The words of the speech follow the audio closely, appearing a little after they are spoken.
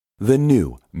The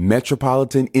new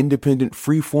Metropolitan Independent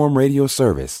Freeform Radio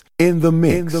Service. In the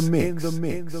mix.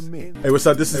 Hey, what's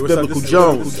up? This is Biblical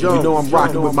Jones. You know I'm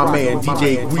rocking with my man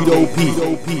DJ Guido P.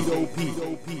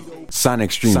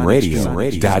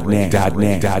 SonicStreamRadio.net.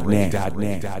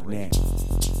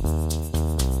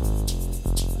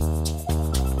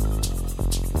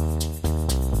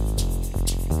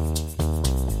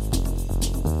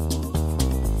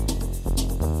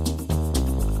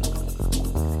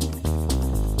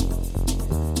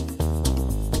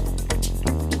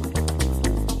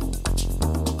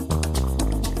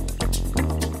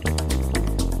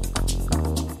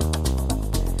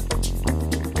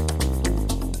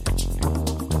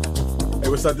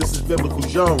 What's up? This is Biblical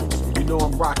Jones. You know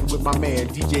I'm rocking with my man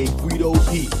DJ Guido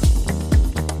P.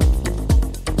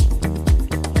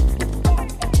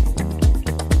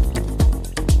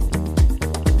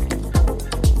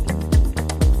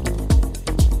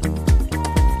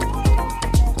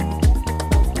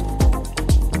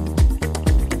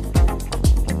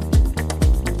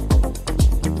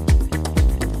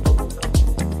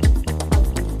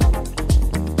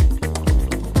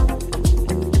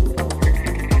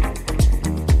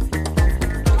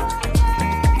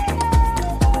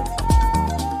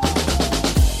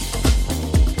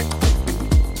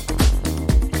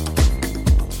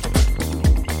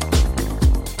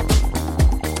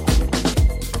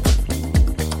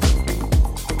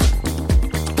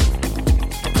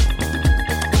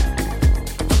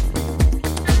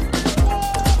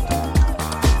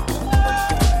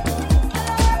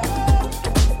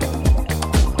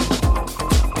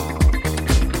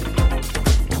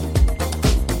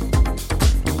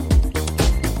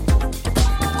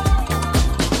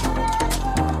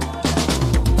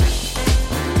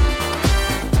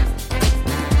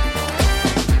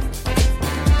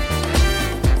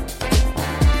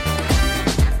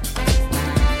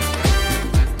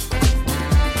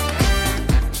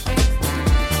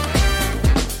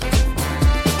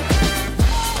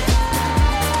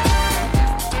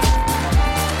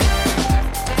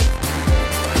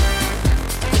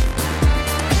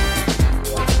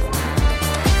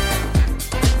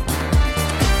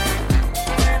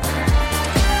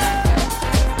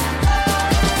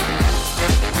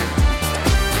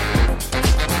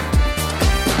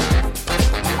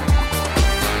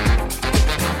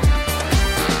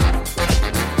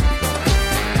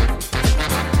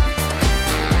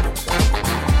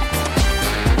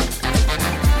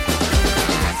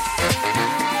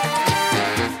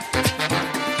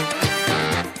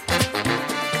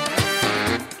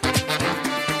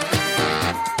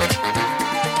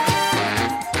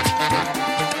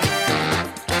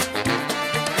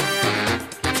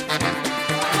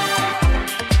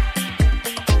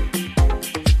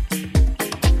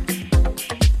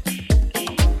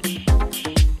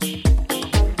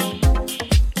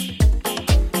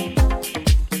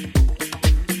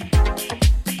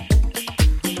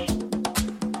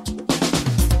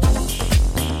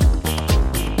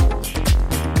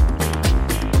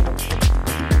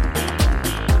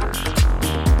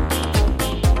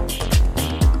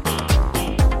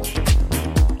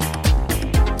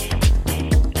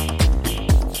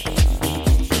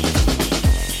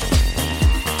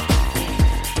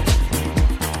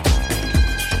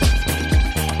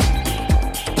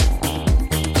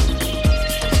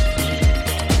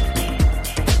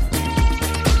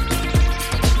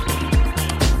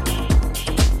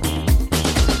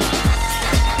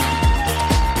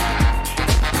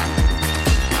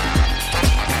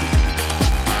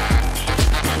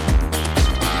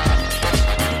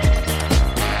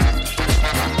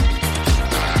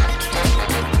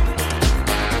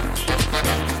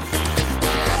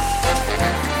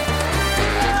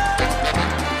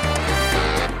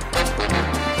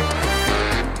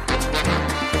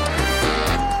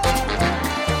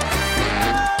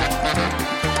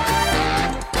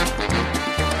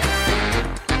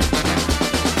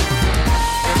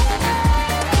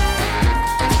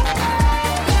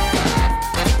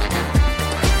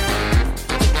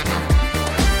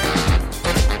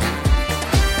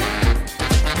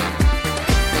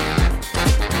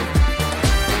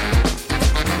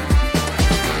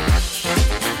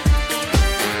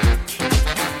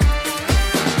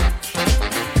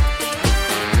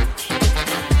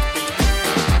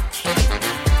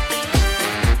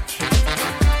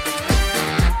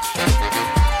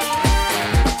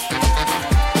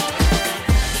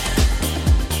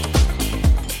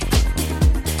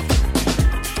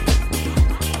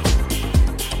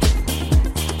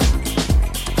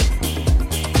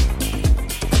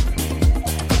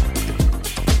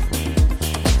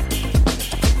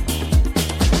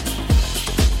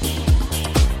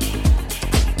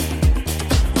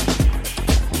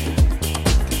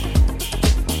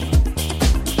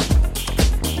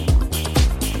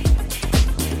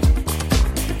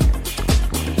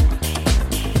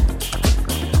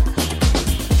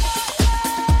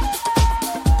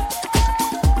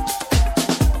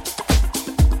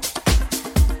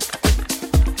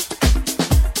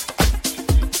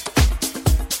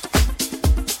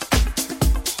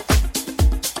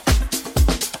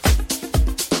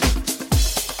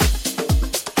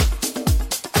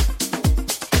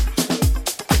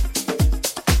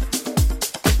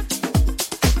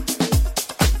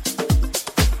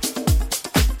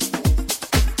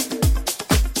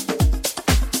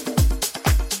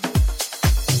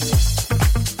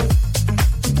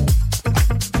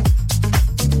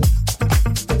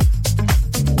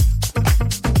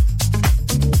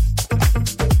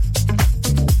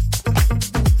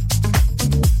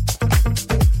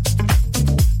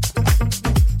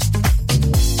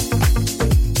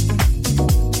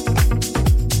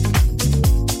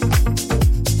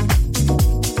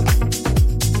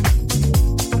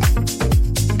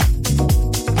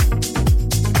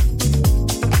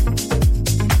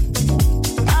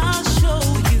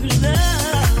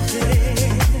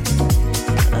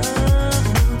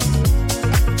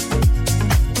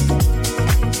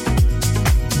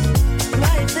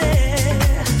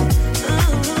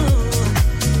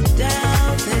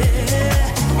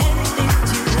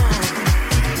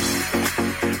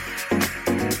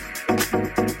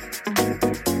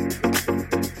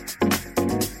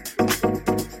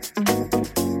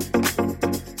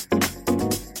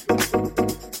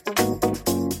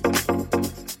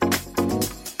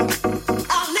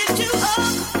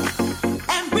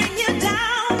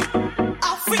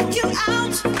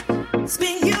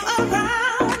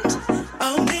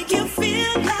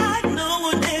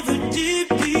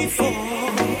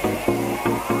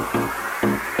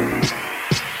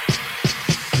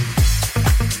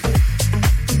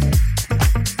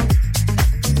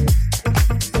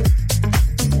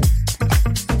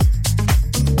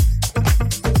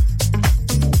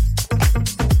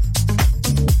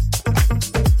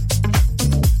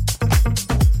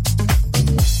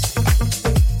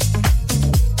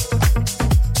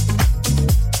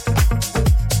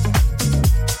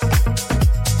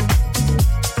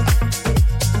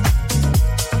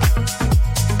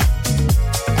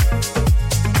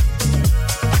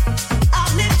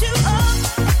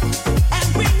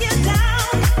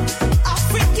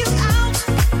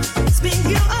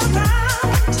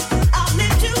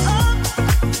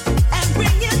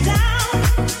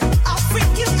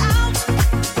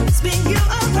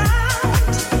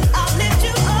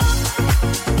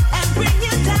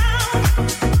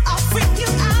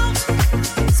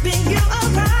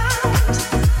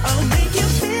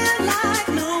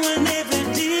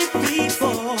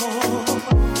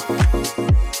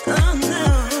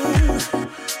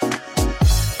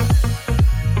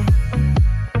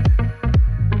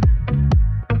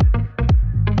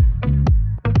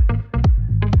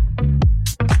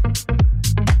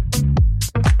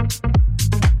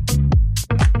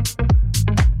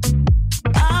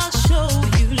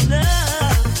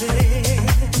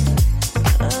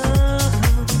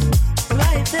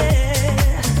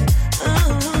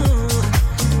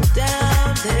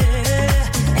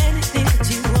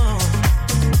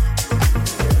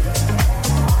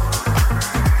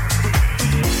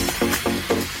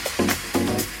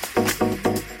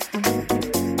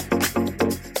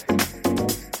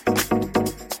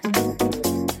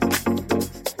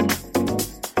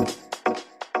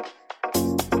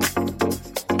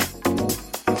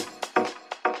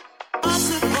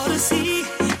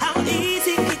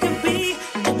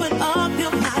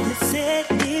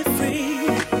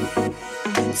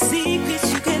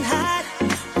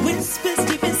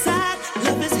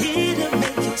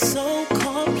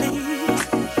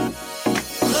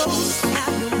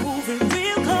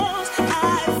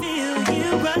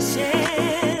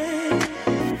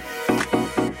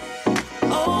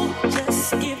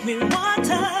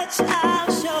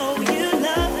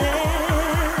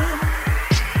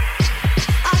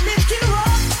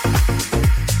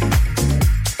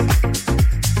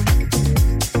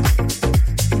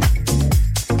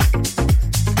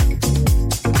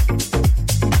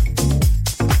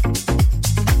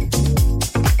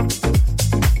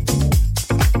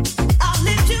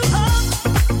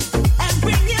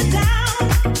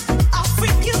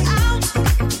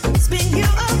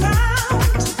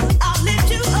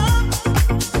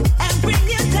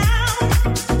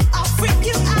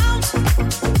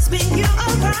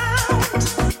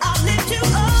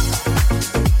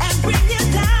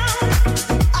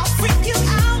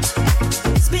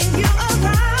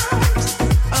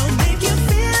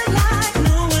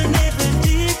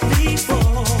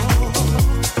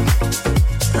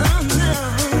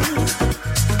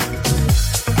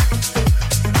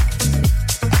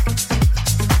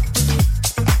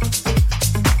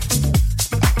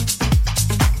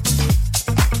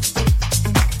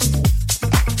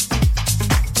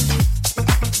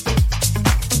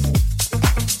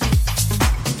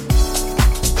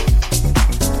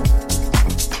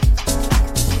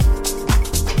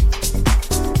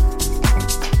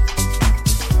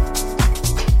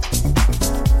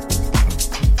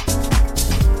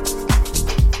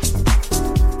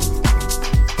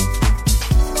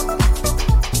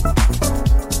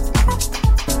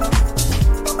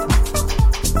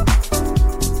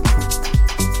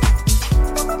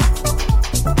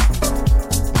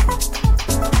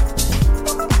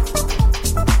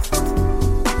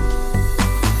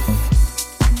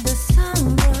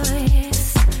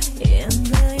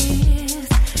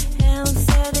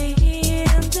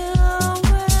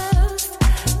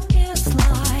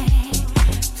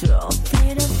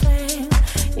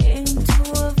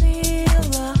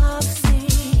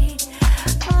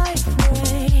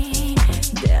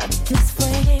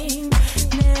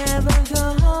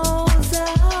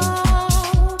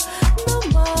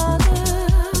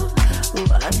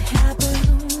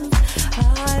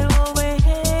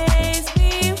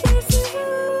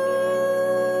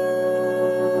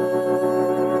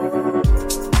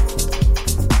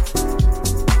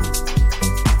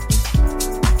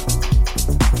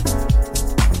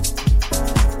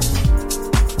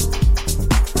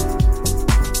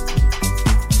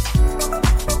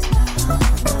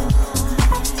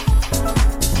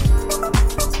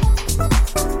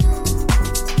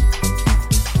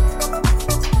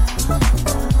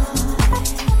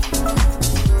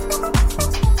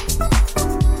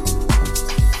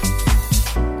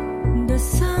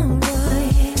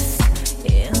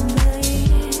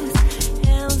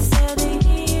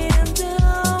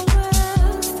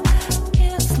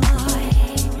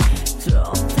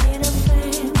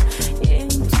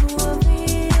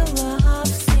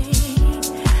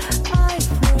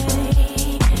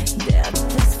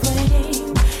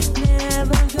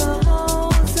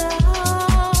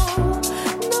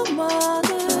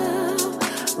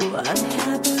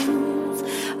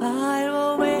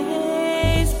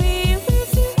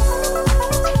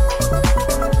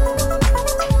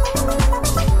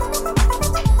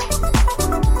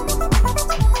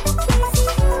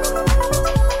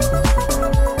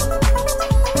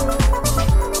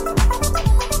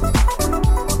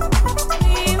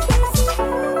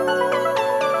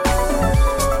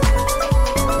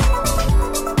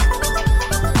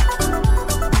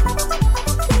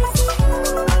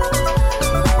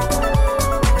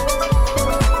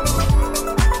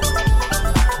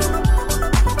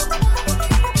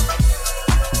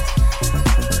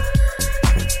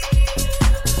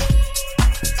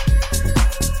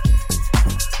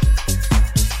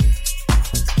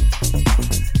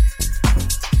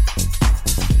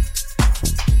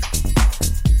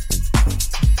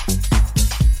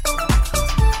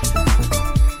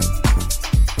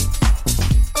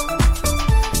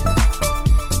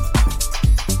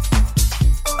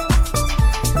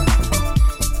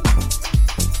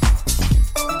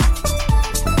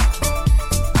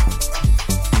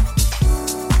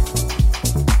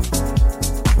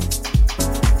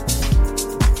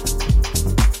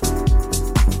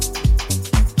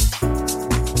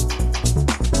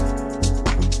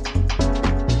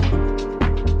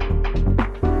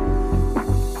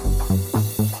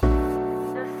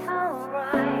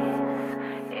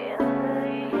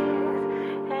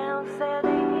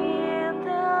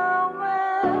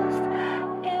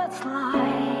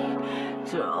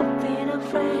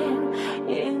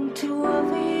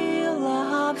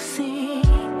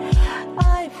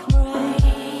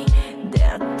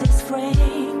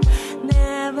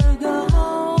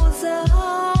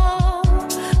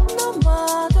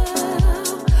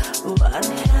 What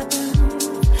happened?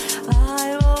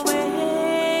 I always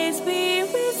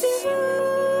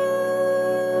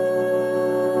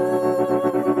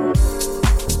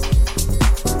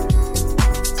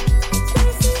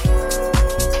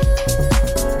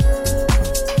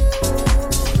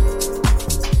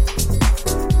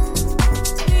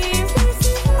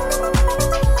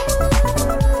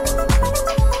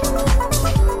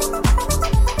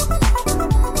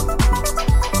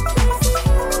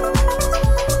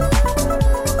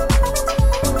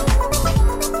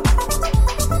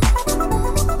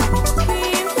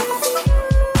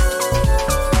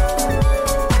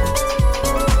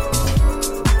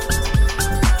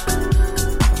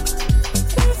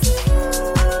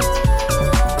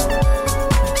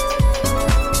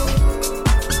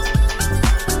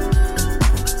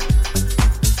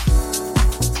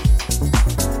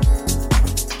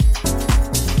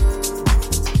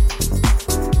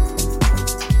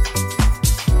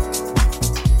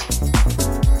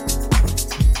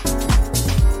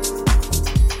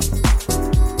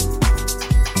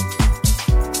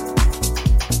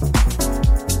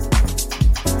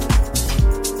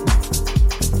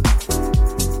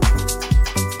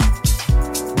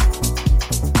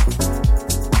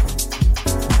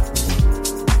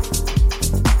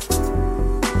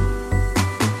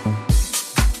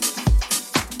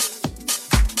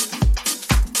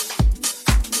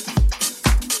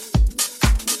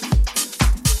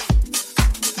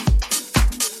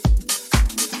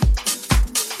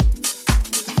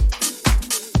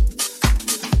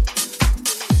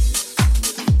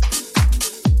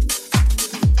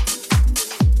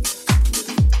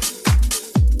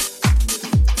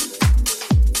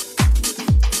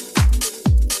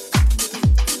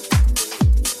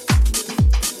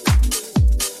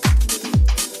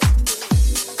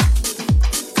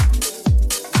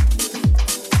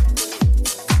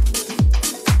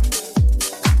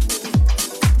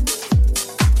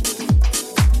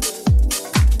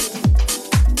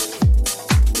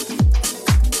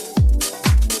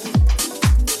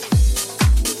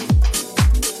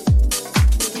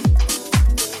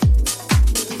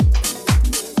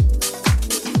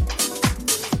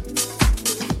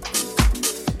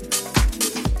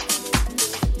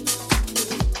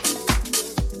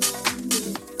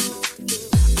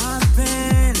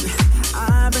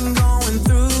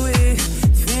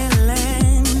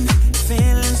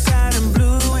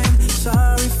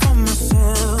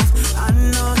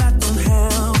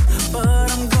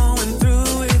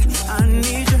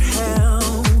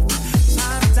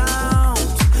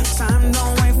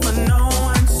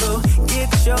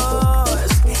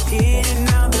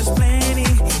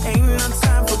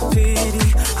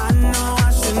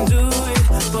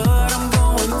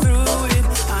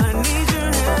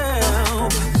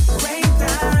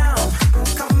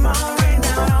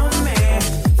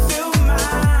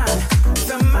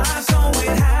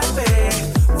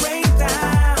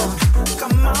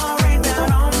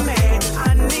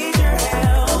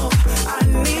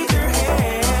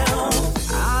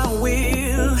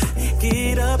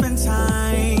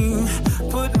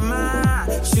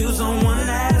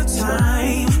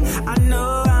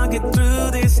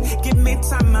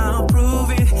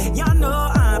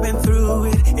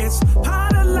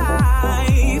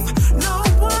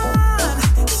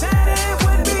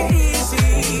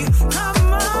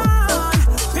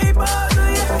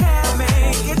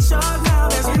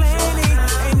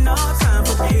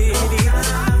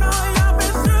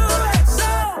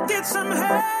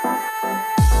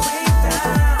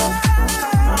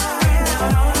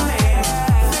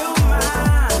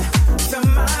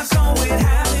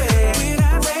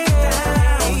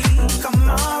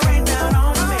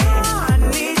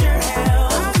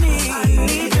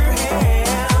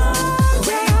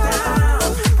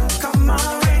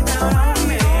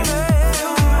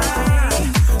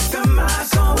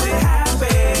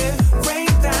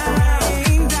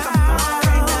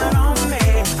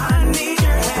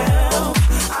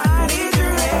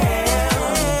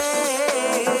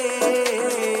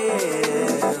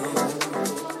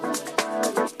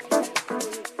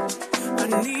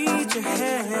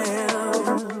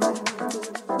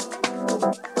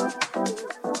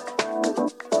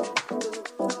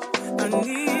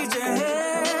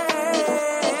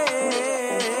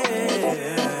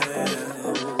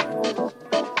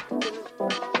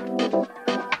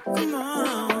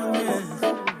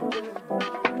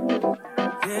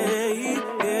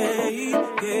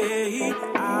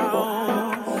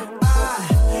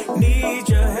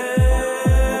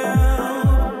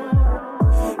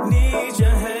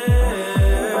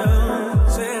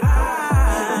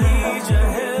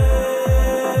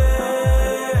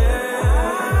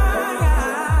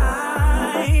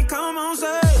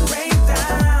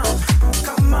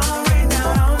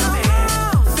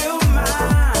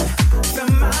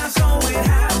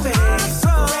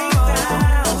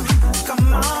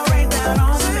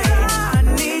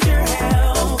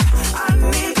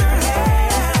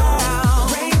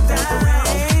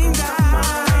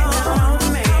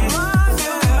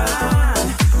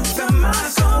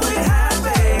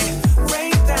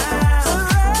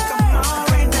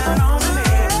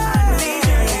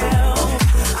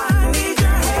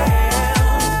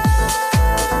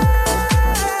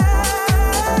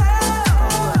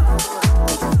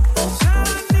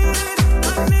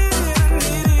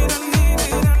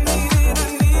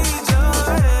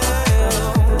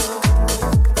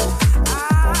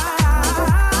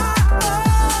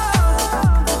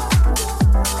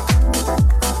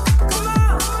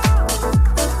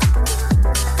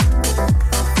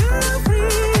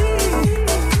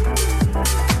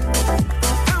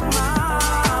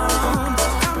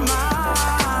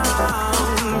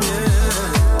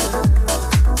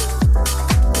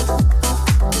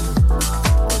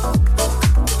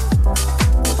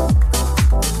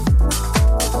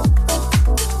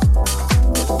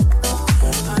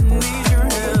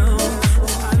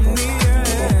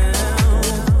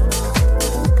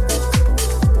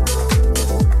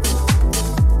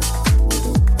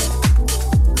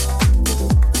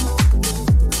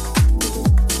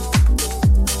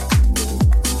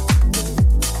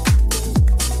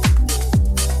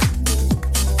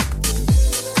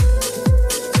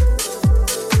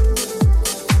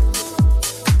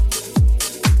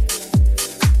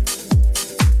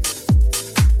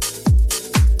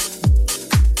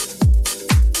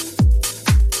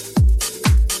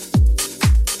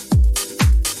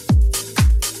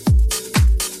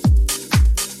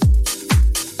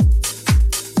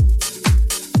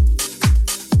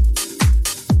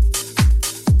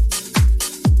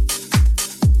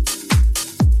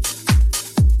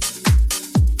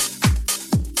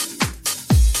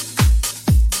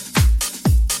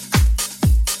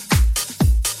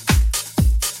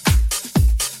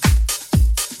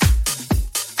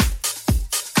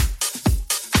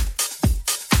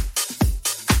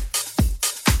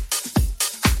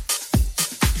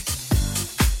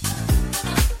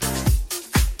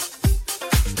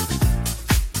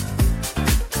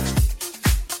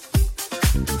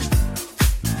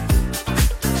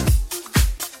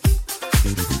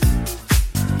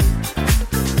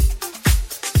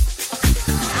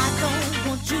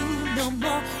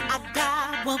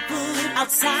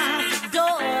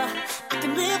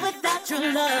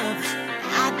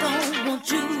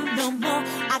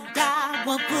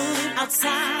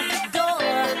outside the door.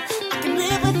 I can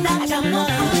live without your love.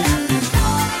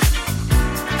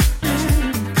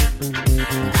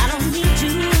 I don't need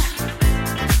you.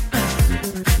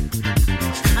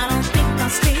 I don't think I'll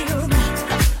stay around.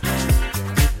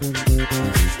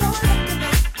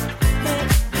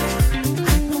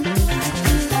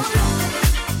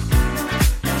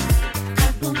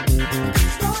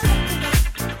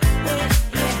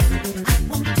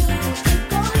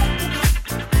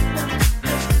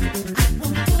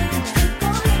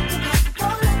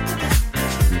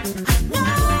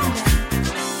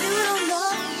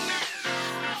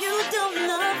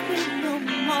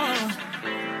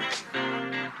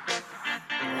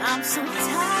 I'm so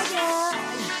tired,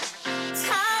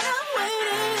 tired of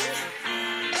waiting.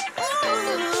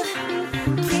 Ooh,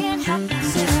 can't help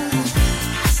myself.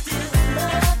 I still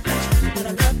love you, but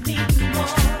I love me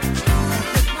more. I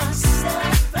put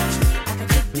myself first, like I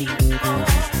did before.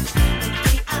 The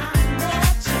day I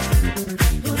met you,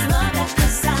 it was love at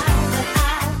first sight, but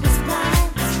I was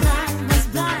blind, was blind, was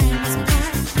blind, was blind.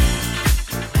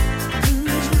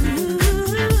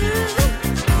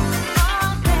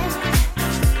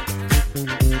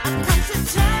 I've come to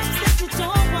terms that you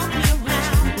don't want me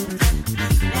around.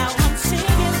 Now I'm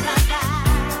singing bye-bye.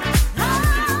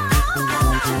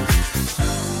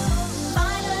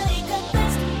 Finally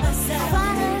convinced myself.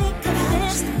 Finally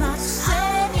convinced myself. I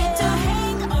don't need to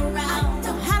hang around.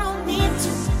 I don't need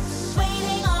to.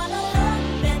 Waiting on a love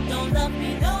that don't love me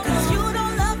no more. 'Cause you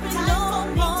don't love me no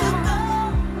more.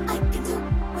 I can do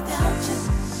without you.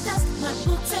 Dust my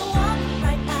boots and walk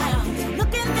right out.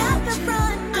 Looking at the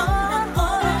front door.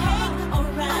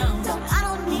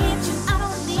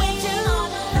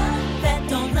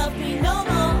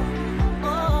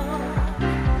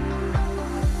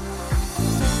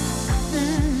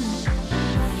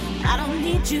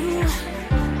 You,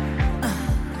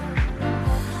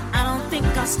 I don't think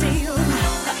I'll stay around.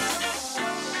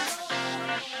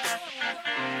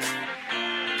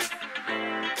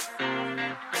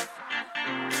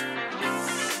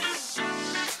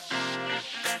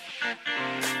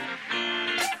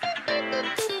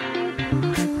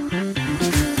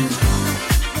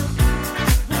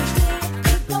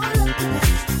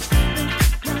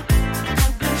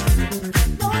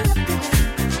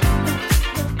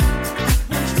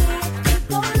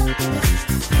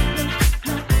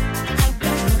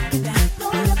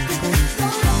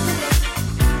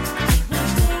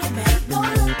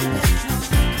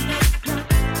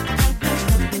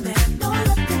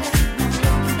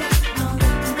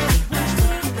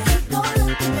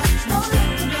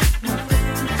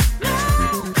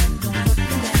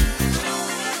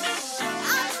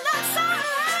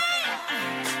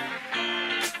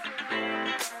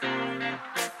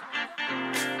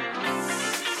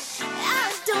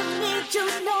 You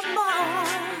no more.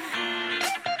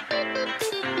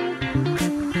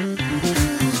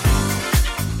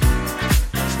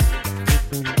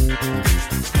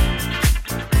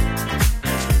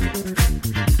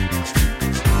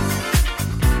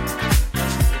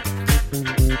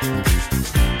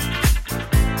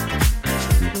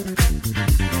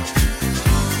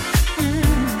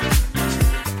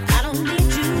 I don't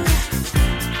need you.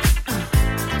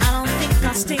 I don't think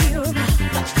I'll stay around.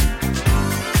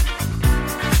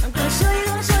 I'm gonna show you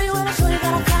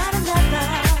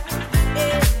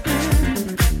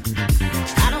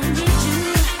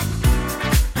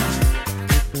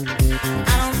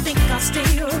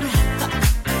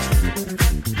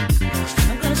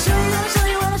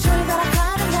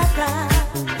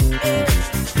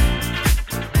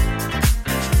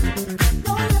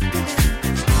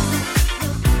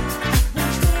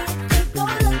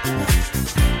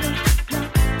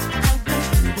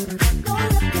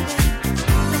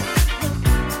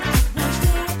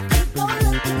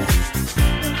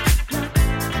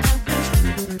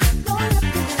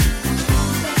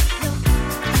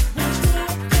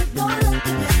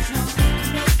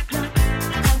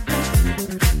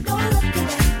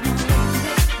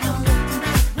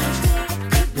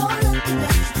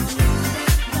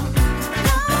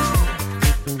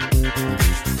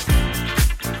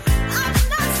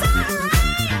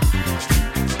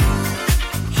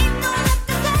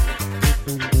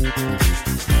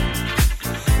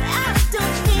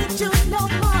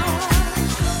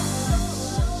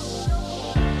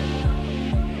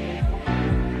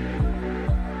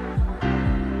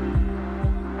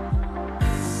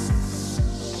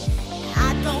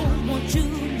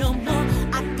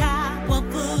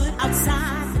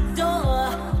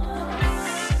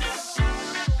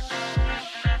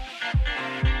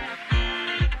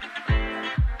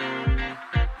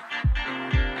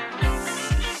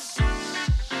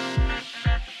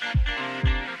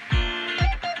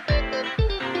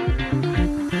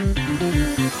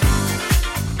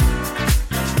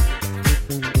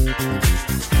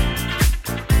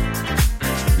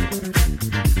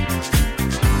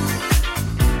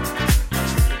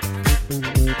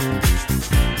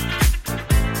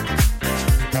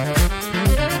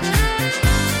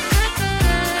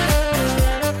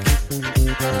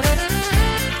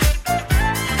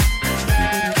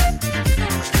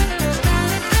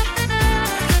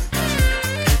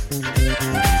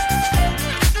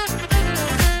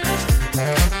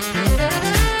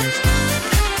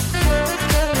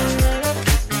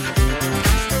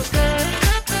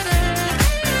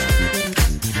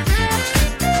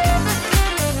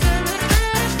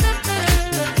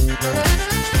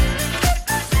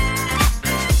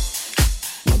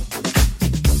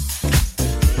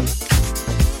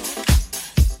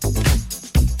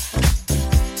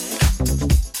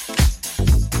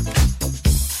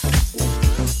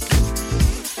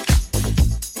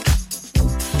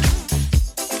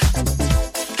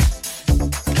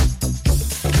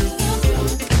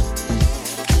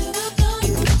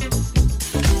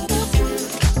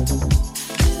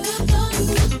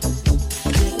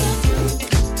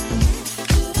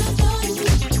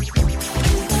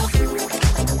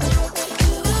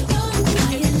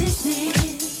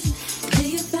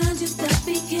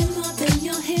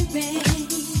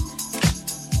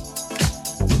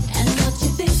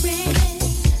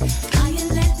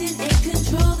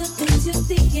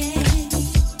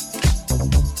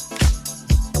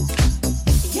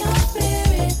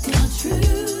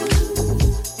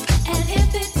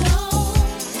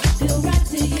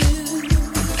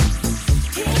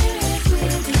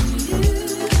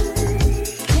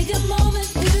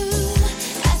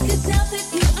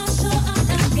If you are sure I'm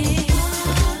asking,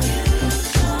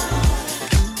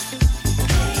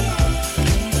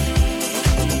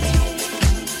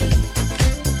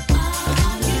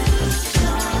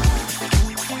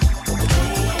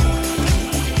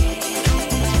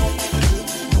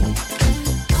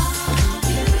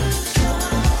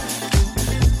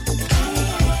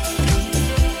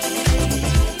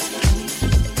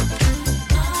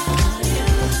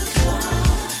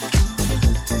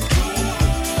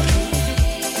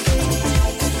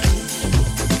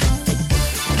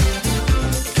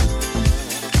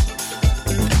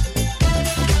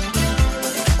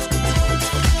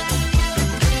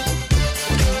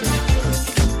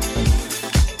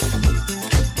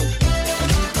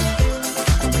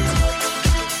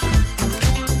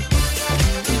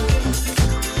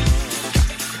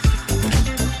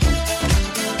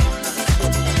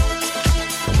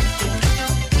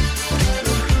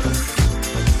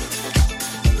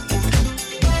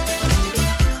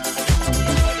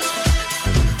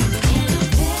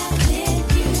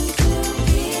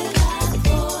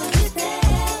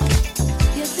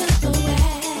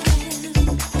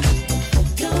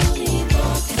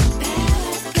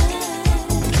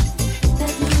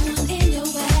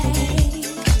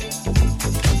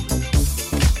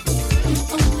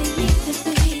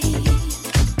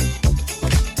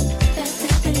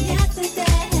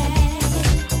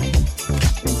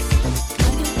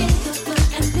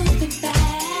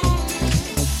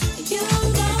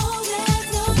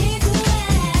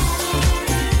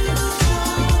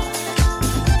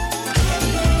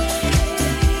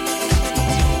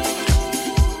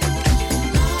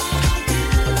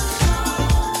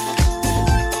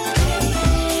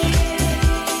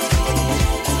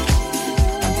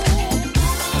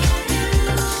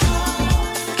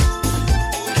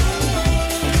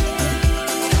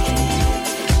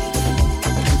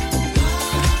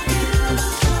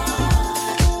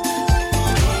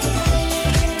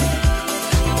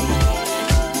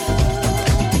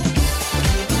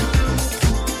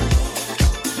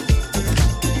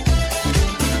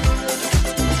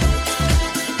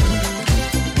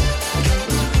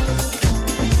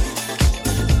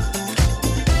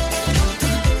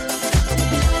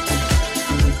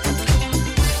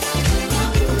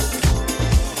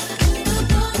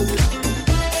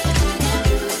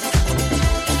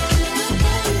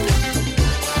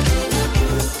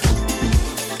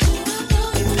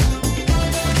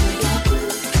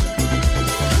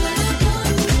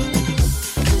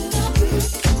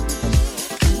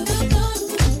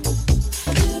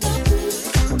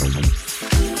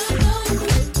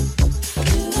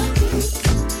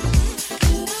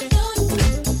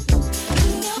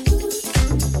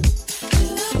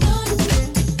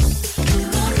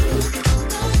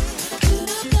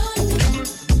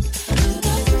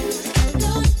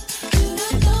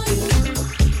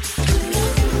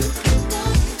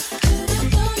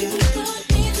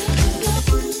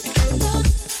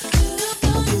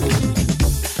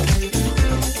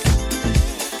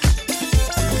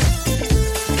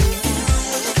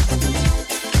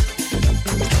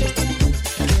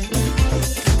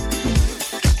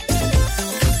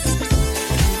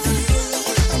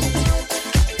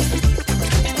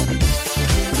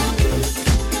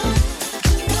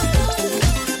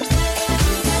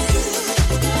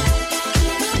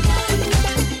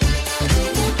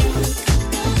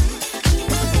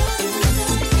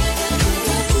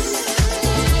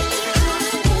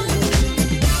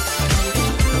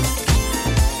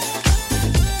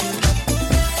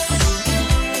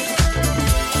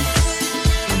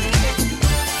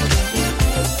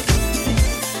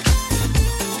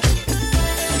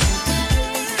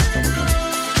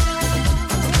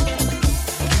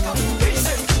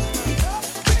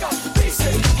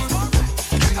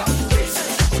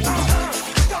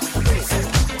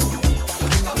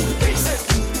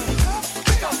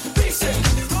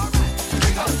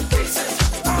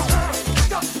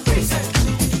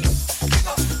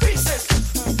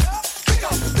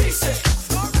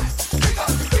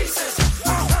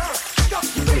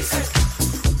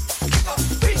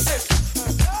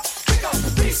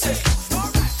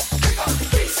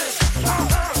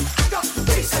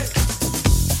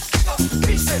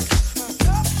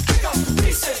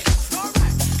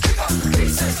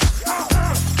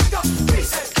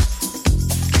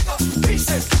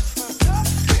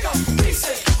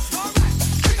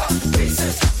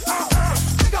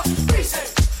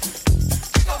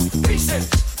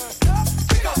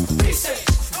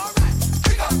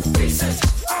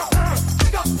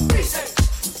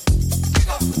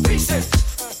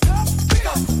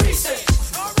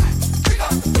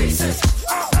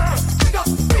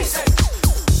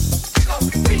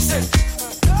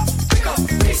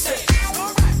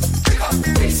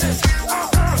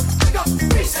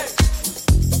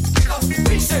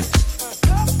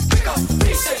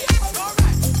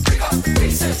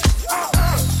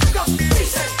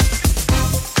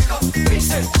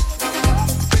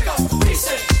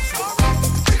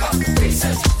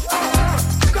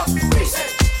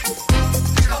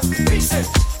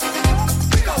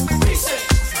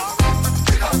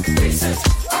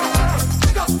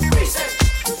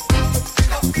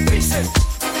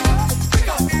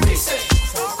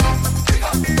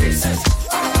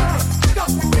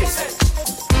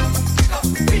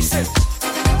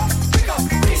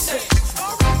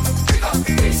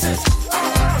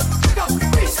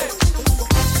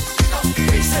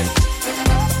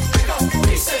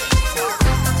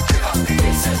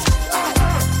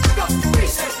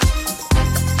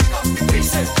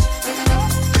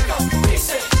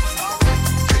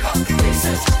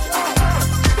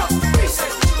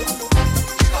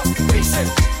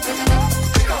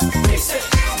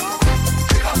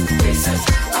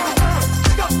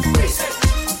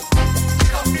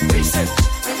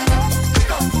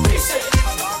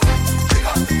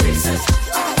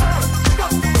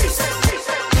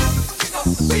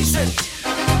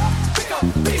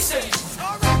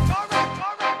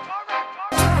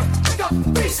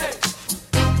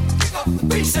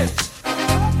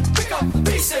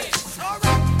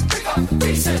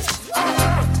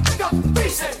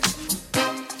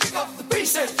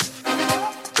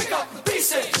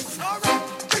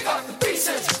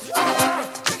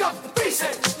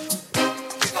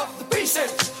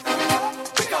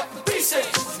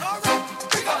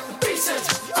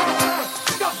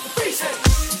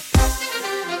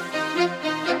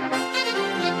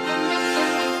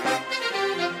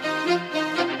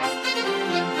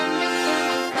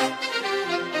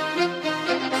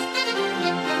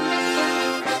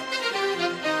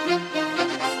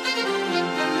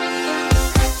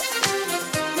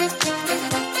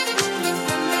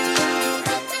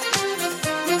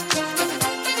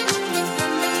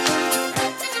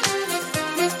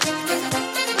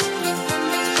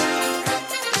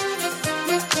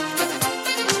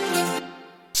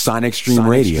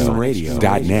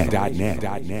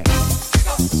 SonicStreamRadio.net.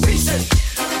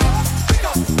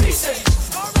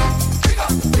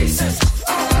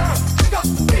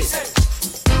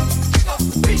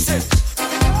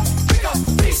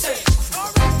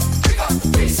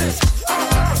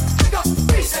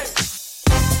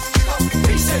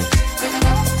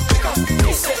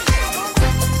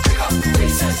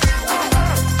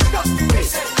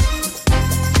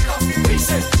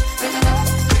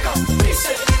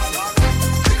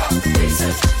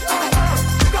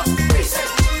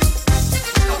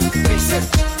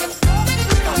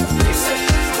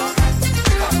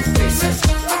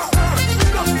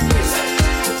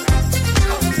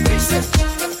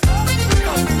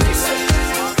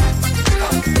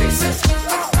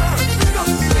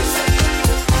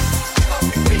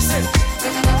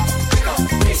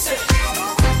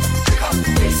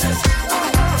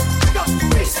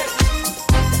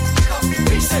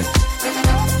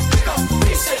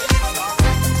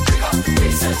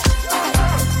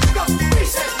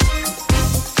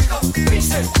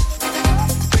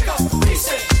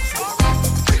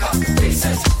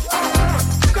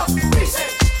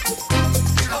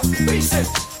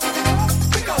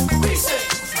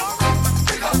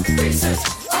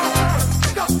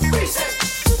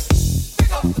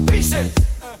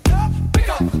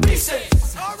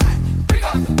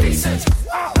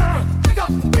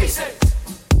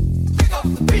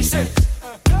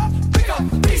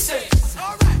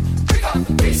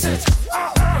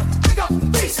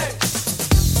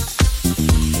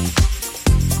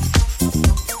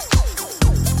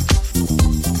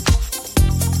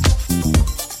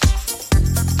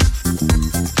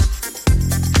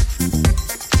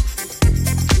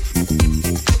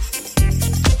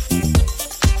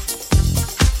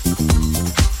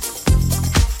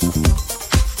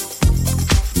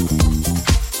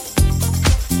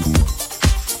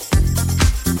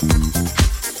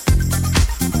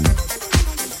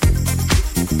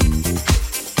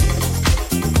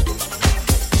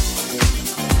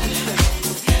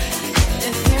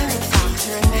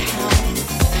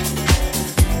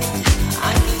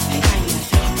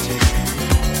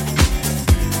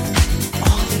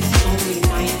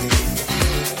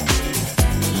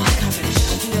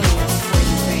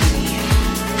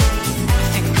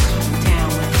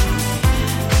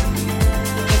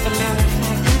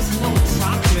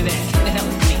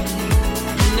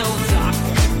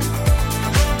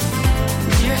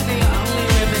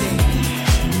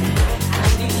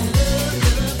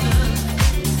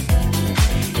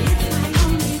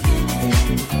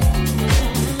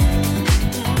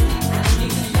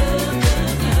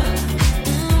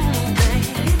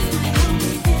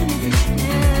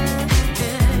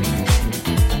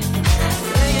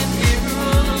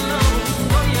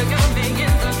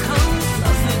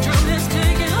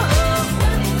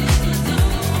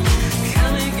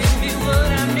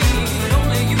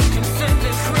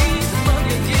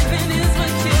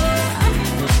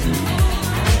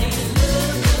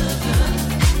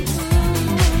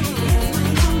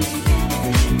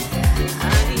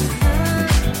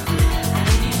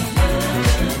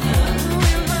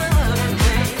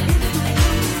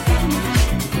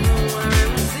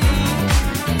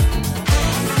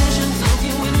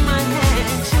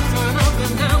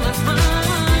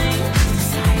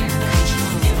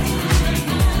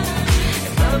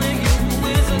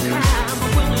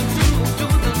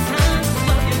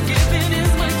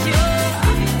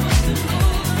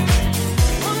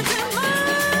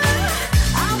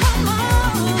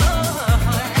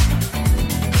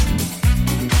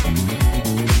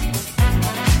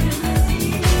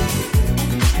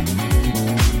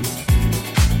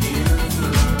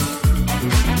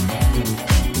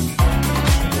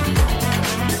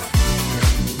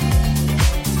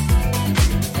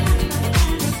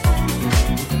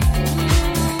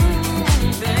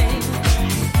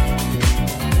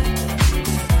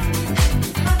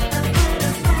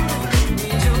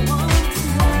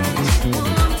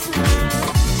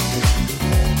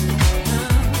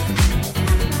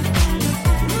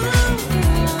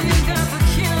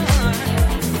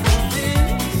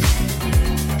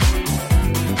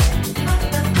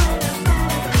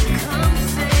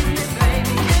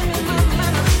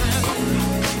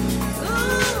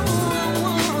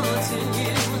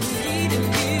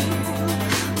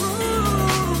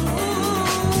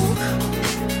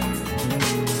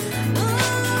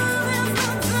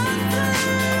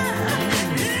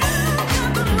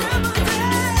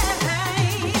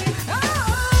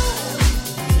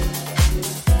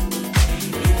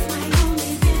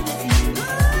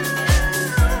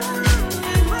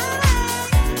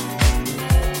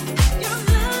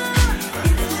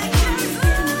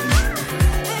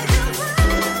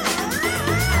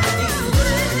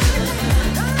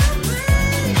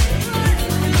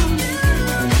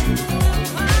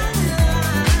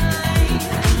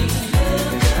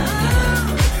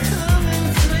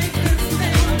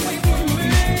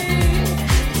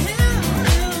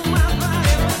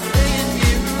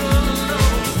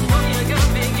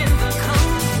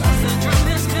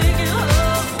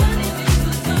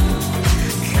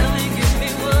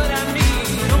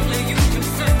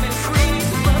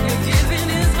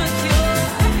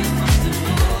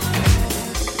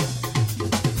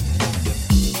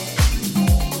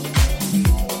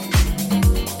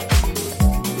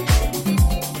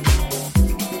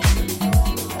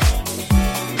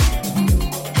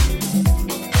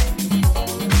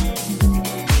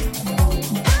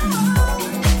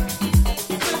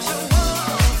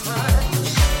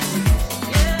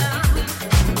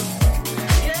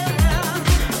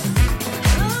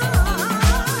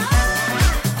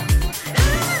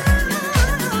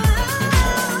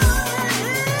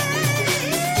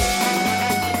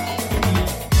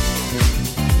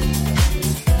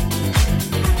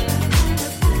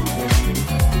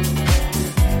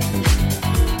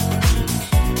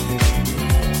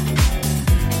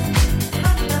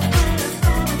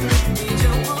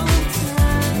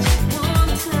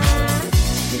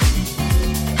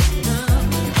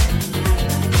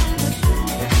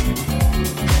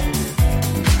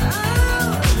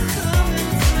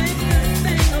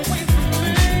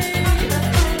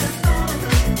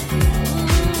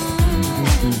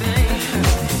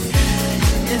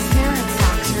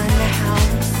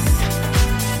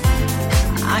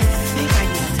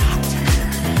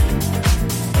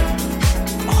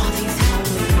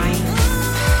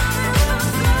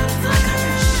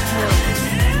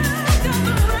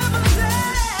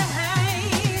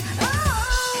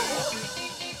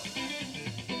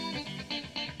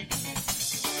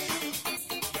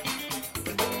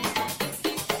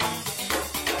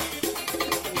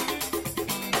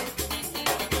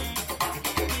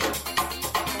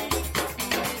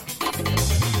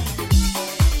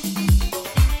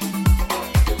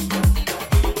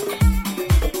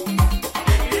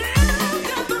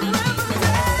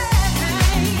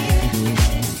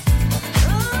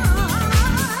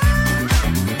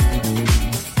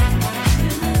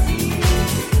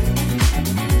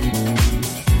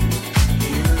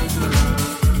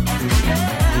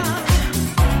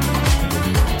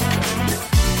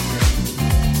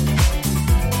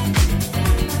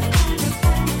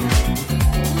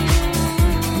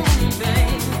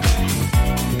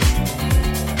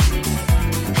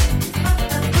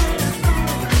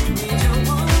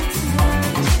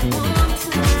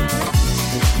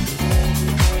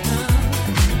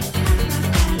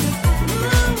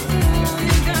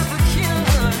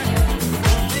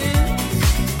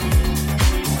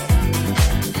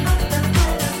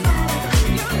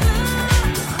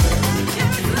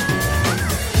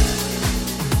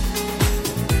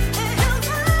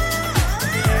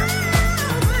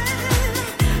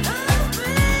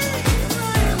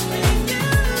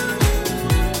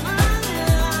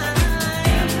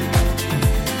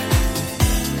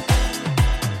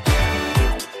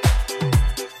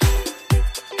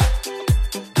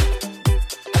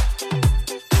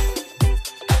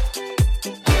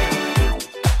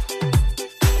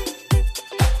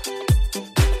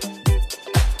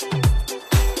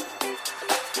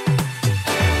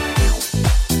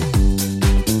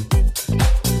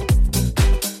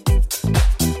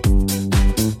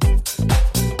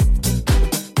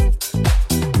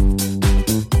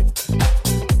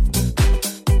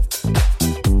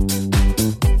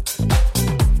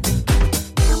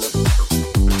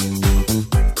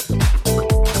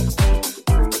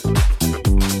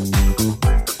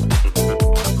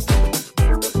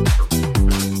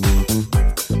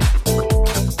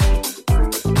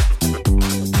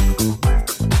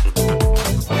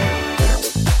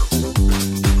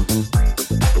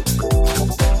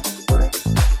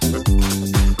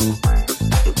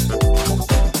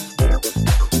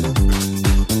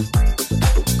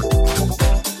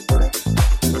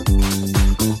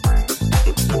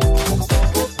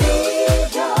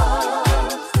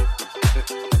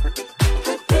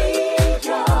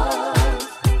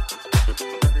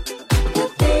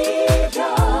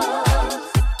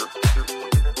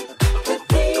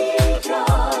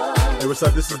 what's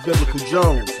up? This is Biblical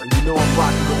Jones, and you know I'm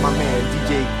rocking with my man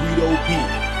DJ Guido P.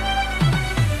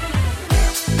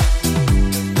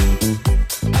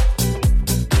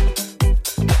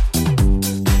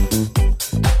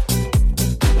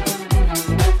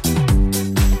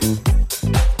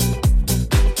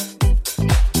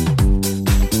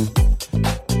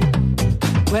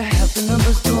 Where have the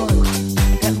numbers gone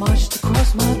that marched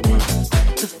across my bed?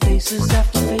 The faces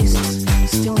after faces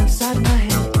still inside my head.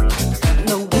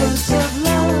 No words of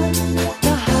love,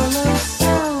 the hollow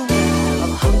sound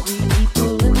of hungry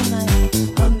people in the night.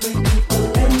 Hungry people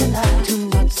in the night. Do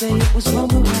not say it was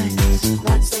wrong or right. Do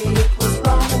not say it was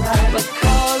wrong or right. But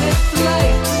call it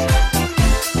flight.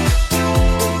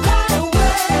 Fly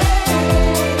away.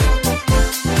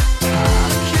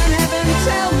 Can heaven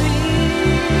tell me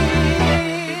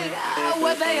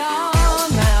where they are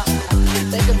now?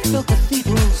 They could fill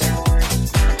cathedrals.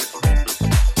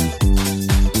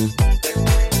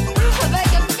 They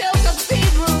could fill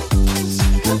cathedrals.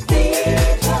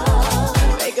 Cathedrals.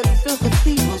 They could fill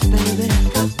cathedrals, baby.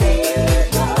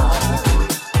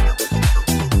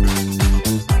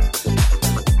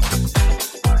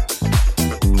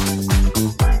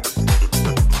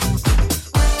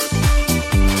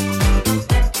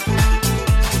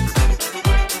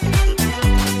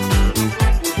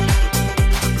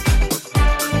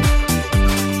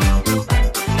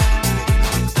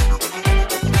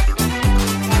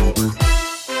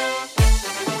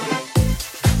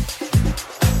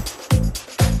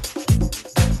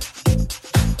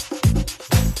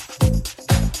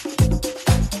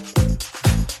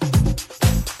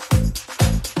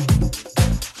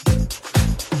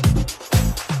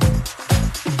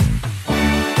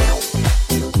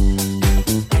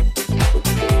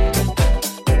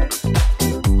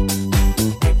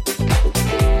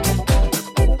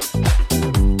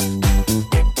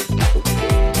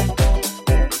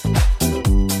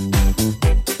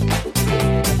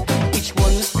 Each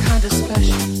one was kinda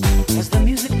special as the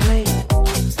music played,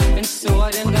 and so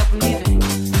I'd end up leaving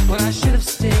when I should have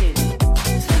stayed.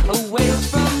 Away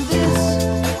from this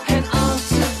and on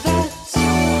to that.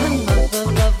 Another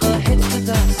lover hits the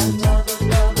dust. Another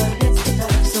lover hits the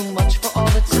dust. So much for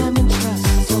all the time and trust.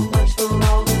 So much for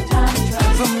all the time and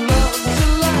trust. From love to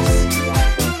lust.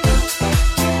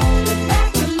 Back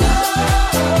to love.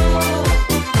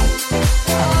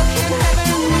 Oh, can heaven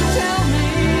tell me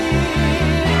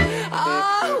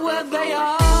where they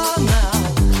are now?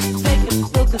 They can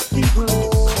fill cathedrals.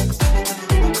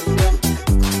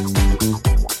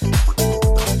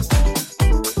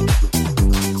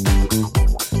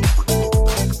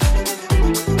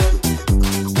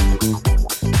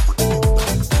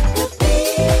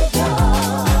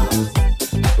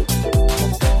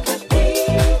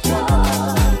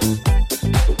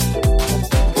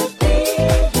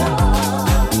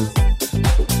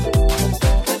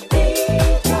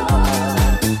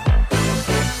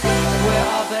 Where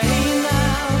are they now?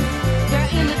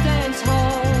 They're in the dance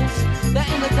halls, they're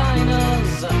in the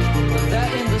diners,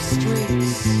 they're in the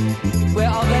streets. Where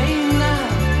are they now?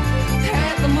 They're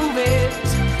at the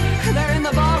movies, they're in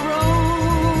the barrooms.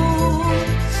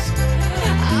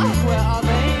 Where are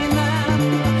they now?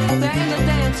 They're in the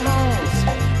dance halls,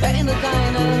 they're in the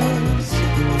diners,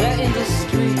 they're in the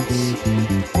streets.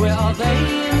 Where are they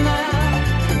now?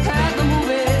 They're at the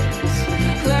movies,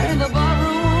 they're in the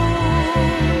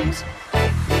barrooms.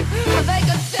 They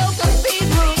could fill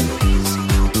cathedrals.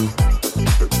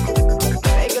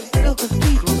 They could fill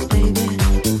cathedrals, baby.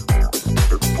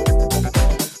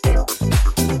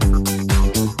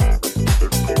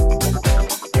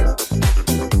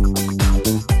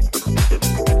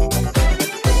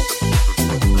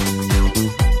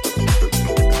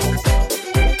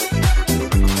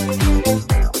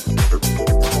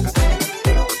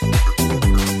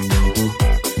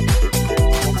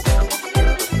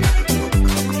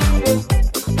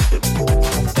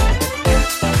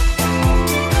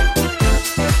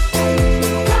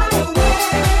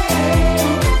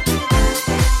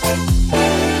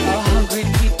 Hungry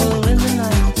people in the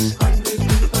night. Hungry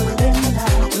people in the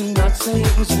night. Do not say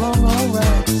it was wrong or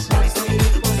right. Do not say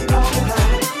it was wrong or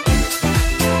right.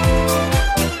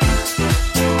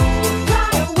 Fly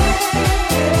away.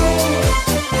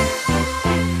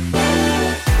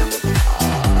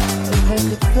 They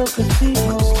could fill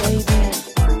cathedrals, baby.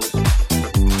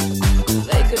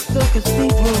 They could fill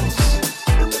cathedrals.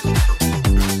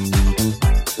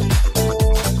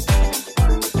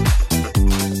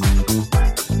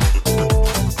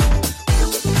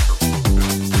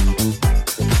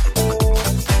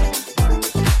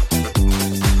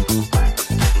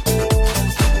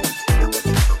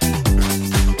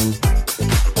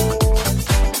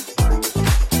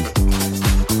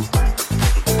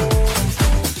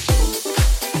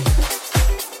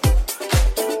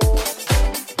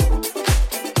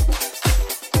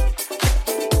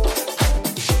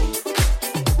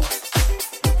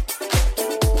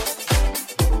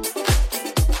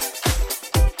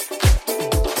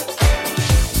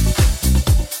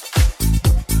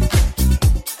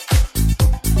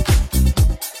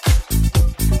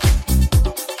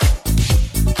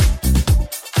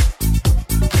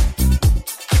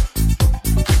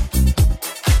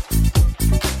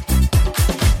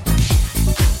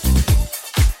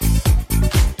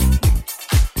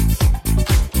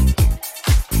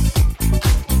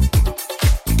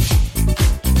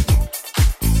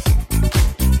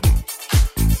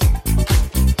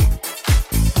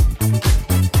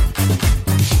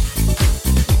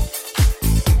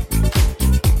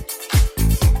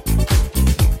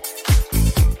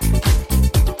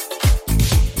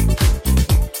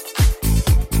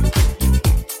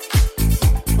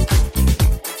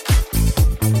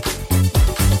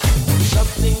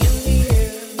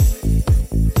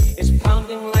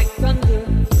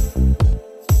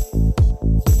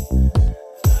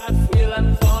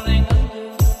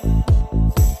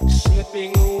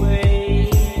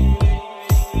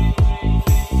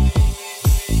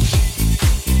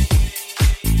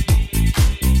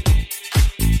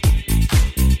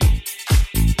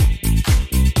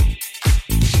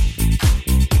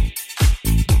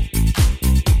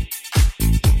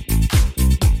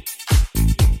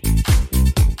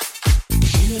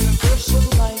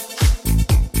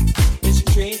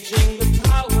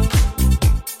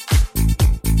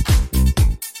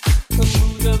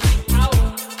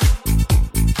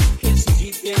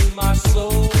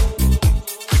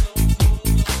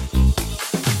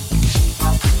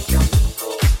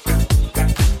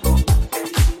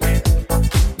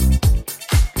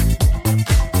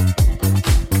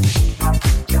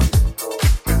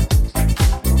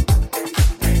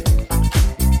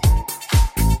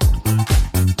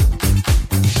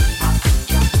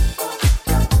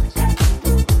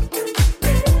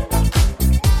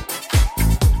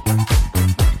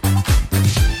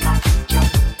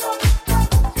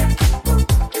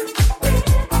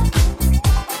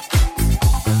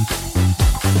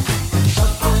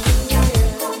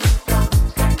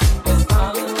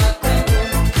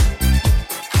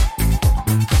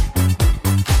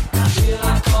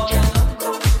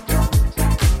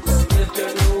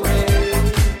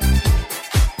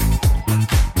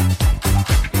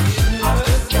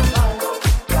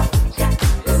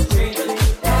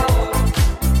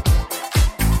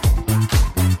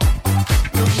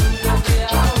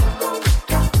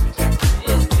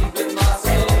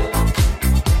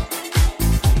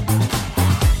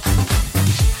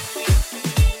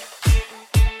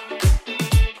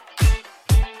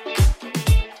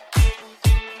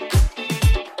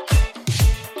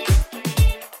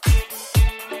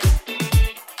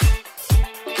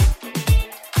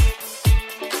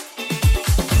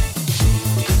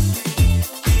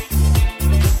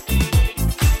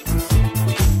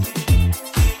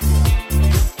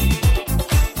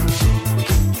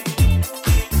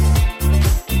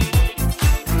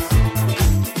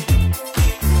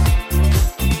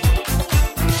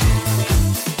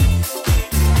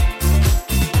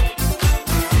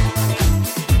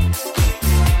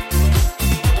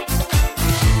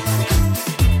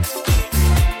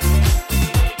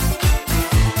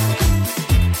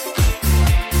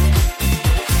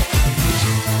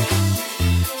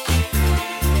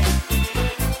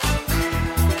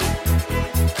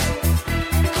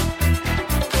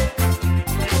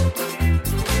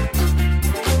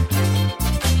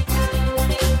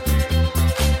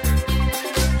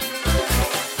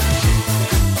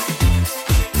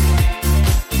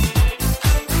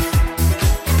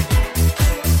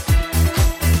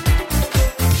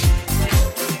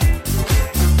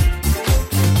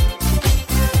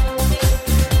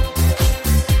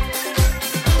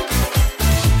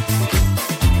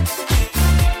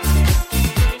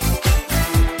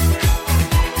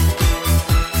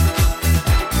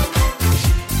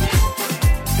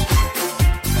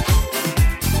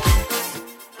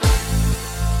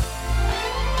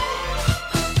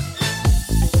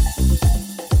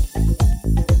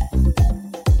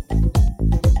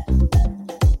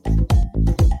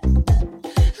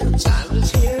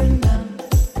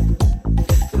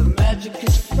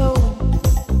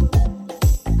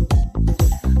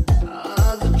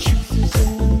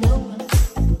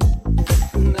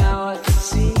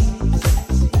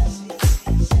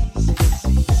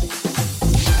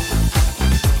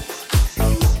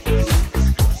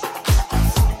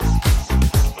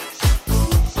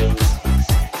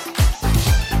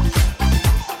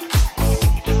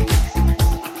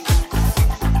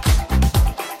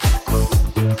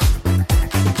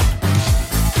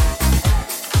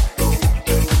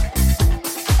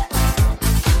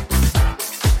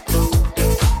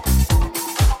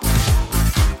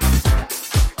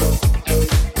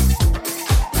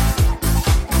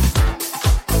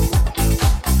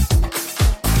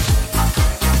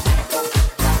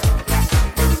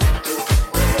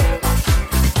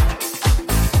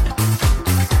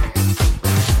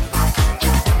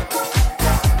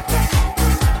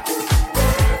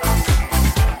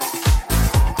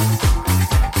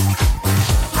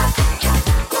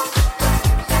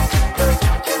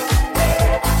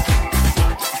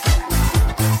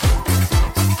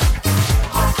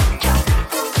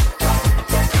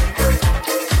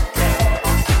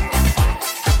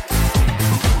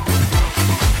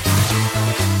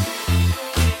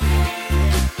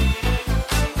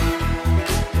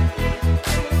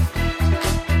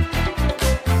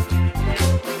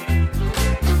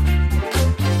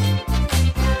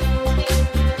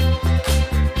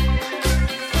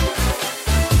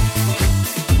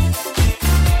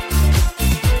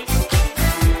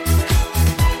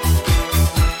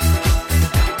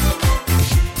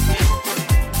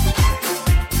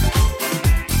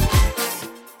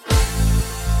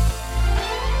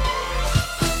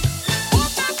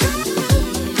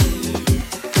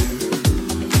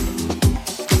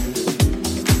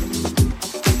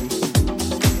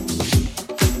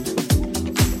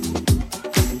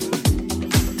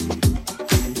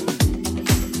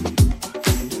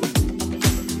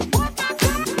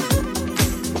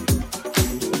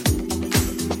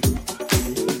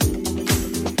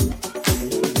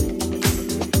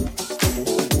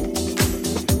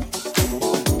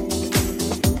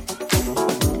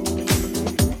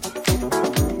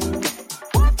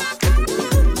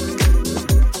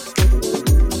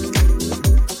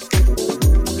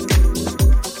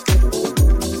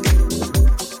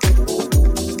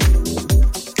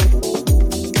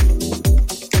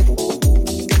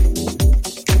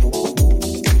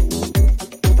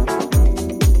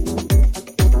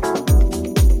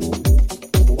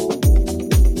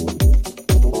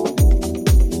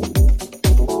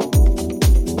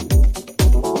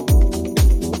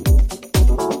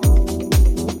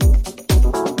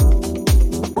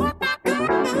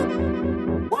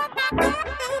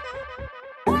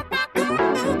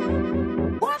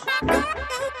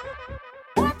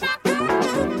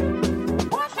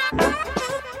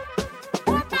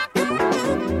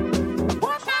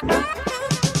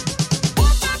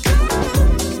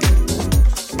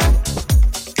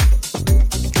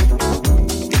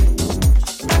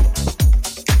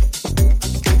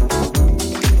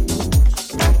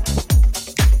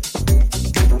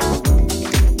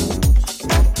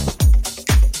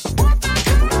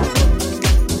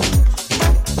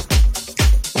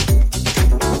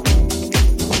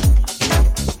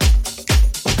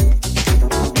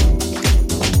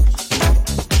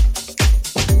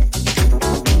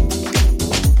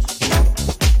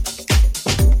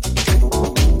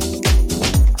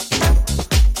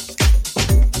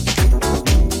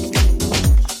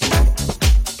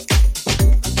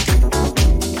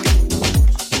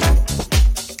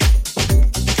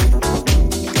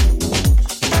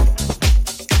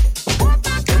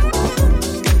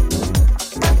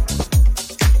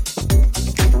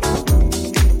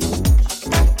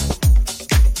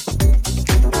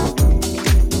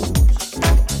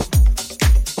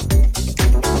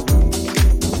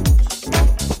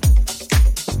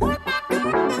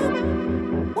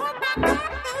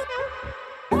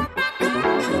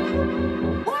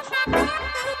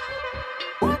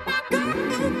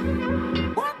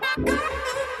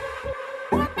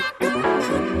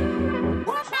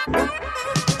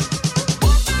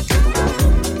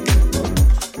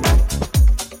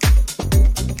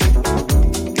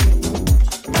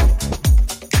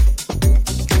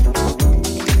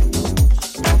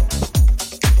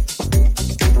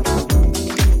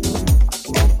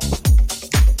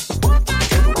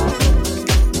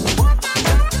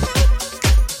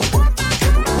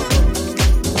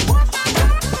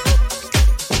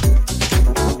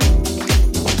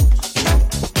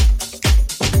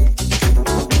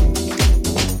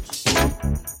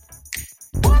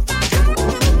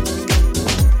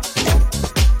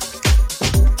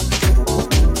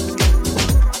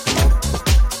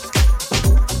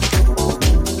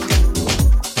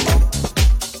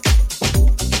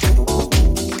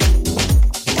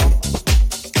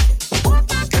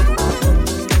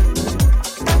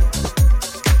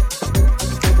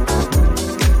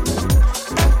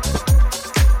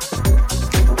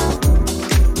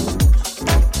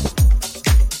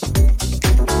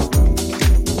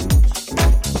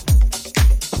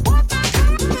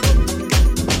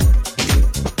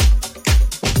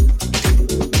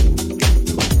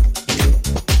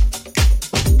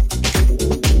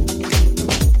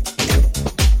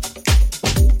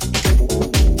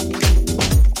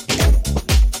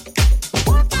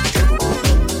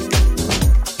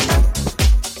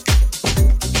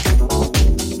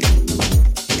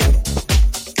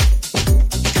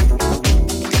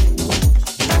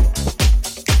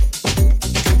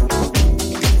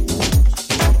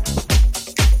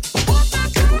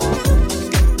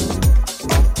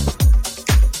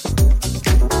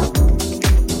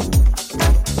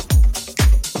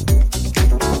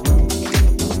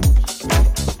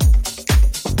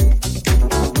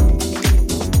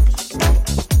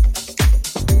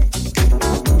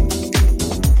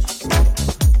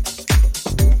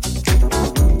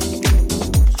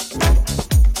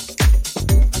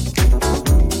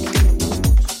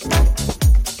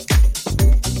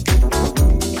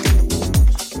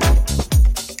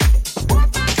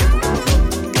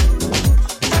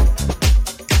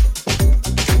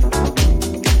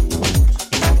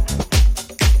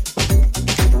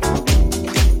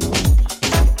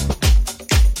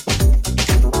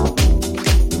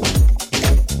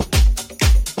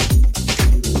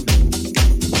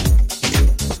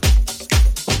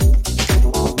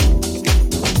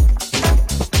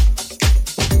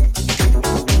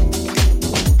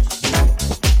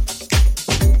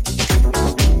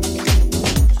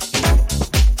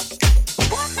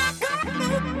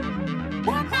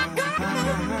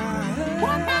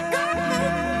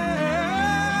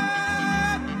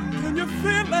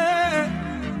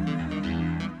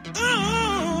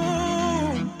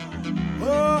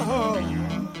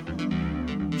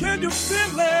 Can you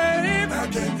feel it? Now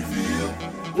can you feel?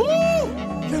 Woo!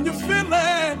 Can you feel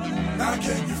it? Now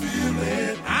can you feel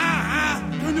it?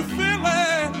 Can you feel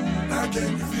it? Now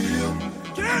can you feel?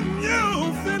 Can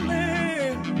you feel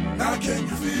it? Now can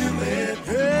you feel it?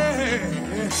 Hey.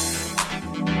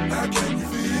 Now can you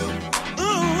feel?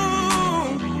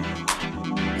 Ooh.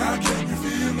 Now can you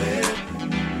feel it?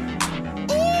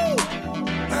 Ooh.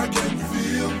 Now can you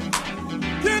feel?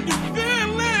 Can you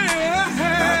feel it?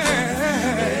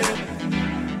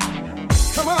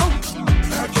 Come on.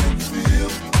 Now can you feel?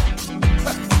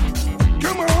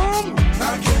 Come on.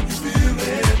 Now can you feel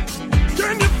it?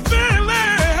 Can you feel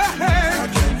it? Now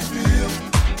can you feel?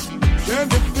 Can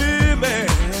you feel it?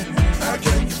 Now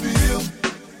can you feel?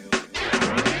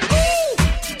 Ooh.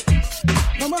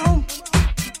 Come on.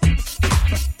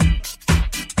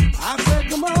 I said,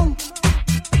 come on.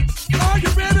 Are you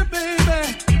ready, baby?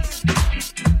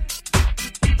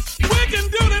 We can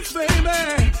do this, baby.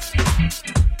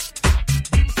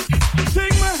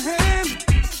 Take my hand.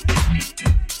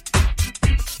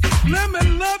 Let me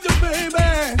love you,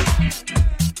 baby.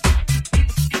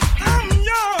 I'm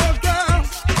yours, girl.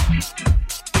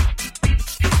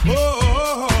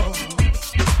 Oh,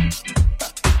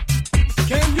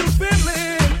 can you feel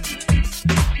it?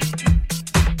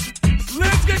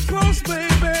 Let's get close,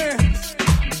 baby.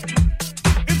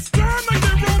 It's time to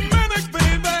get romantic,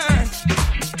 baby.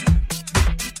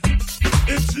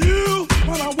 It's you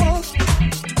what I want.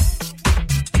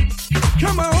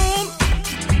 Come on.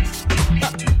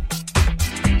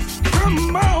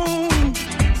 Come on.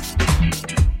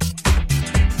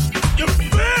 You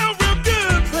feel real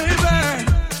good, baby.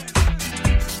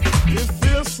 You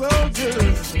feel so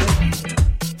good.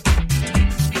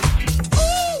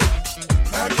 Ooh.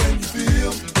 Now can you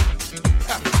feel?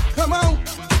 Come on.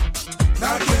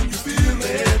 Now can you feel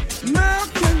it? Now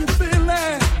can you feel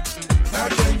it? Now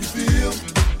can you feel?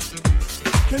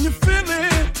 Can you feel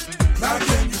it? Now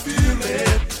can you feel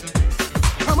it?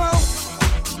 Come on.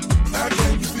 Now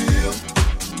can you feel?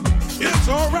 It's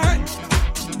alright.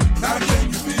 Now can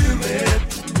you feel it?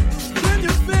 Can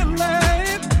you feel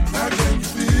it? Now can you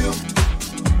feel?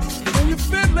 Can you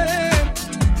feel it?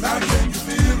 Now can you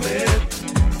feel it?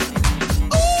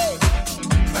 Ooh!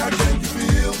 Now can you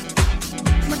feel?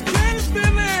 Now can you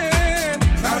feel it?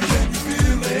 Now can you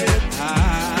feel it?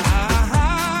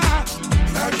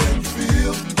 Now can you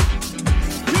feel?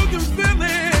 You can feel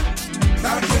it.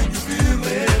 Now can you feel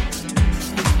it?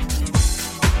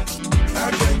 Now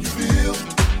can you feel?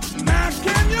 Now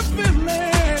can you feel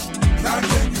it? Now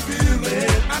can you feel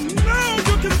it? I know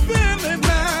you can feel it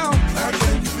now. Now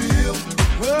can you feel?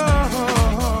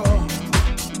 Oh,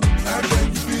 now can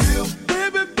you feel?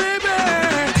 Baby, baby,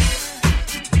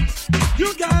 you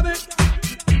got it.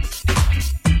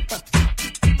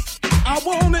 I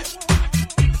want it.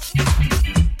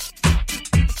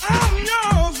 I'm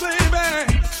yours, baby.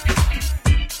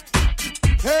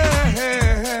 Hey, hey,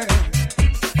 hey.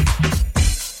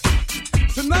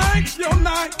 Tonight's your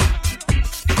night.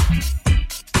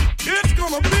 It's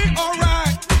gonna be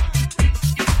alright.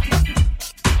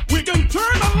 We can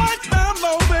turn the lights down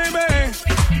low, baby.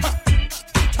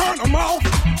 Turn them off.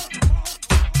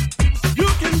 You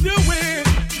can do it.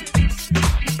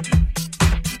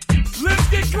 Let's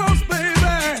get close,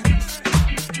 baby.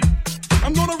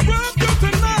 I'm gonna rub you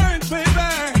tonight,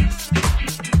 baby.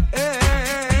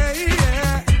 Hey,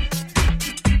 yeah.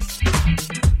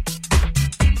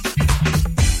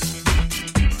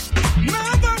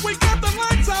 Now that we got the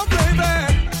lights out, baby,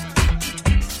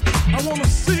 I wanna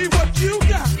see what you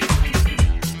got.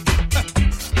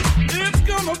 It's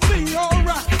gonna be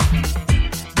alright.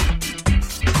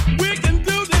 We can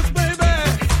do this, baby.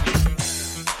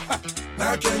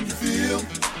 Now can you feel?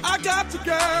 I got you,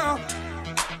 girl.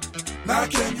 Now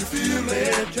can you feel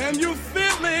it? Can you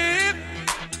feel it?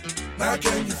 Now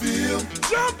can you feel?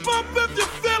 Jump up if you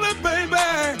feel it, baby.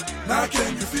 Now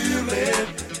can you feel it?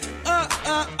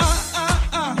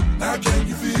 Now can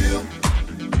you feel?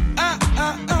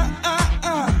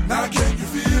 Now can you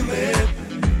feel it?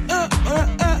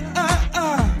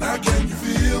 Now can you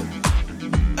feel?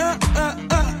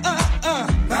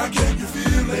 Now can you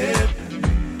feel it?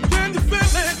 Can you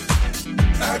feel it?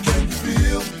 Now can you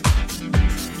feel?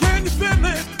 Can you feel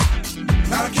it?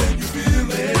 Now can you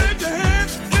feel it? Wave your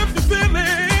hands if you feel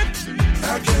it.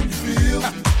 Now can you feel?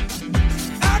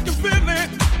 I can feel it.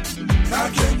 Now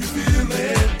can you feel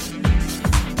it?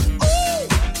 Ooh!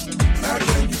 Now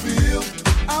can you feel?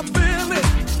 I feel it.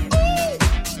 Ooh!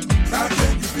 Now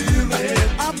can you feel it?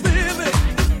 I feel it.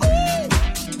 Ooh!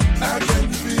 Now can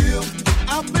you feel?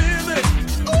 I feel it.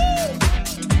 Ooh!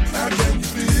 Now can you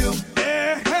feel? Hey,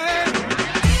 hey.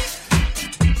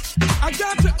 I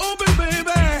got you open,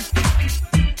 baby.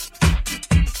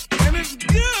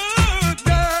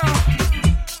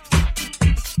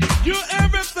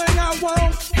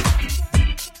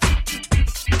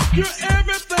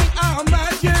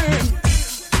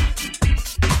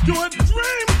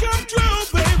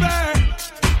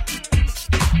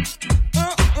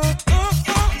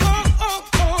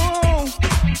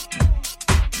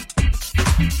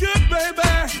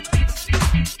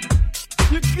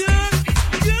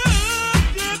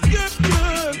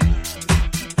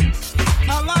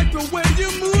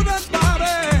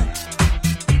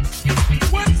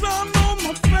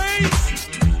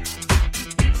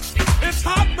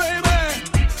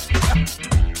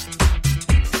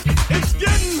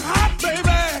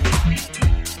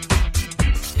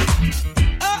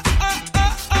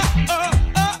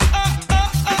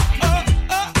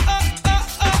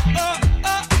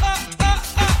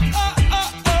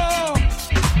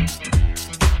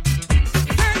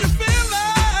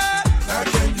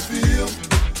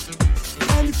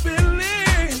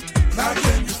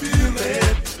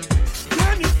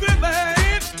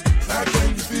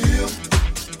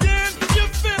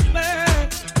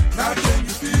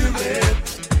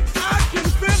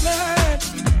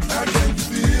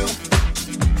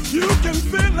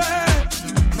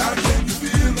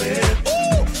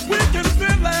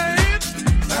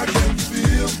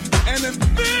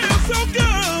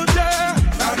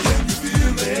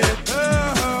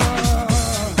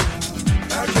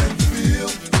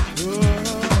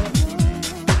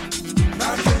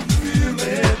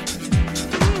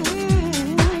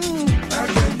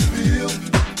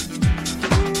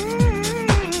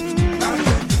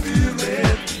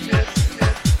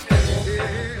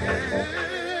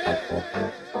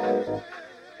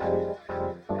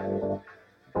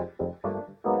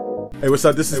 Hey, what's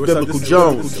up? This is Biblical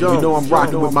Jones. You know I'm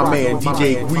rocking with my man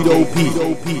DJ Guido P.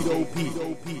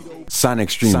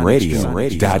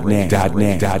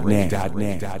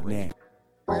 SonicStreamRadio.net.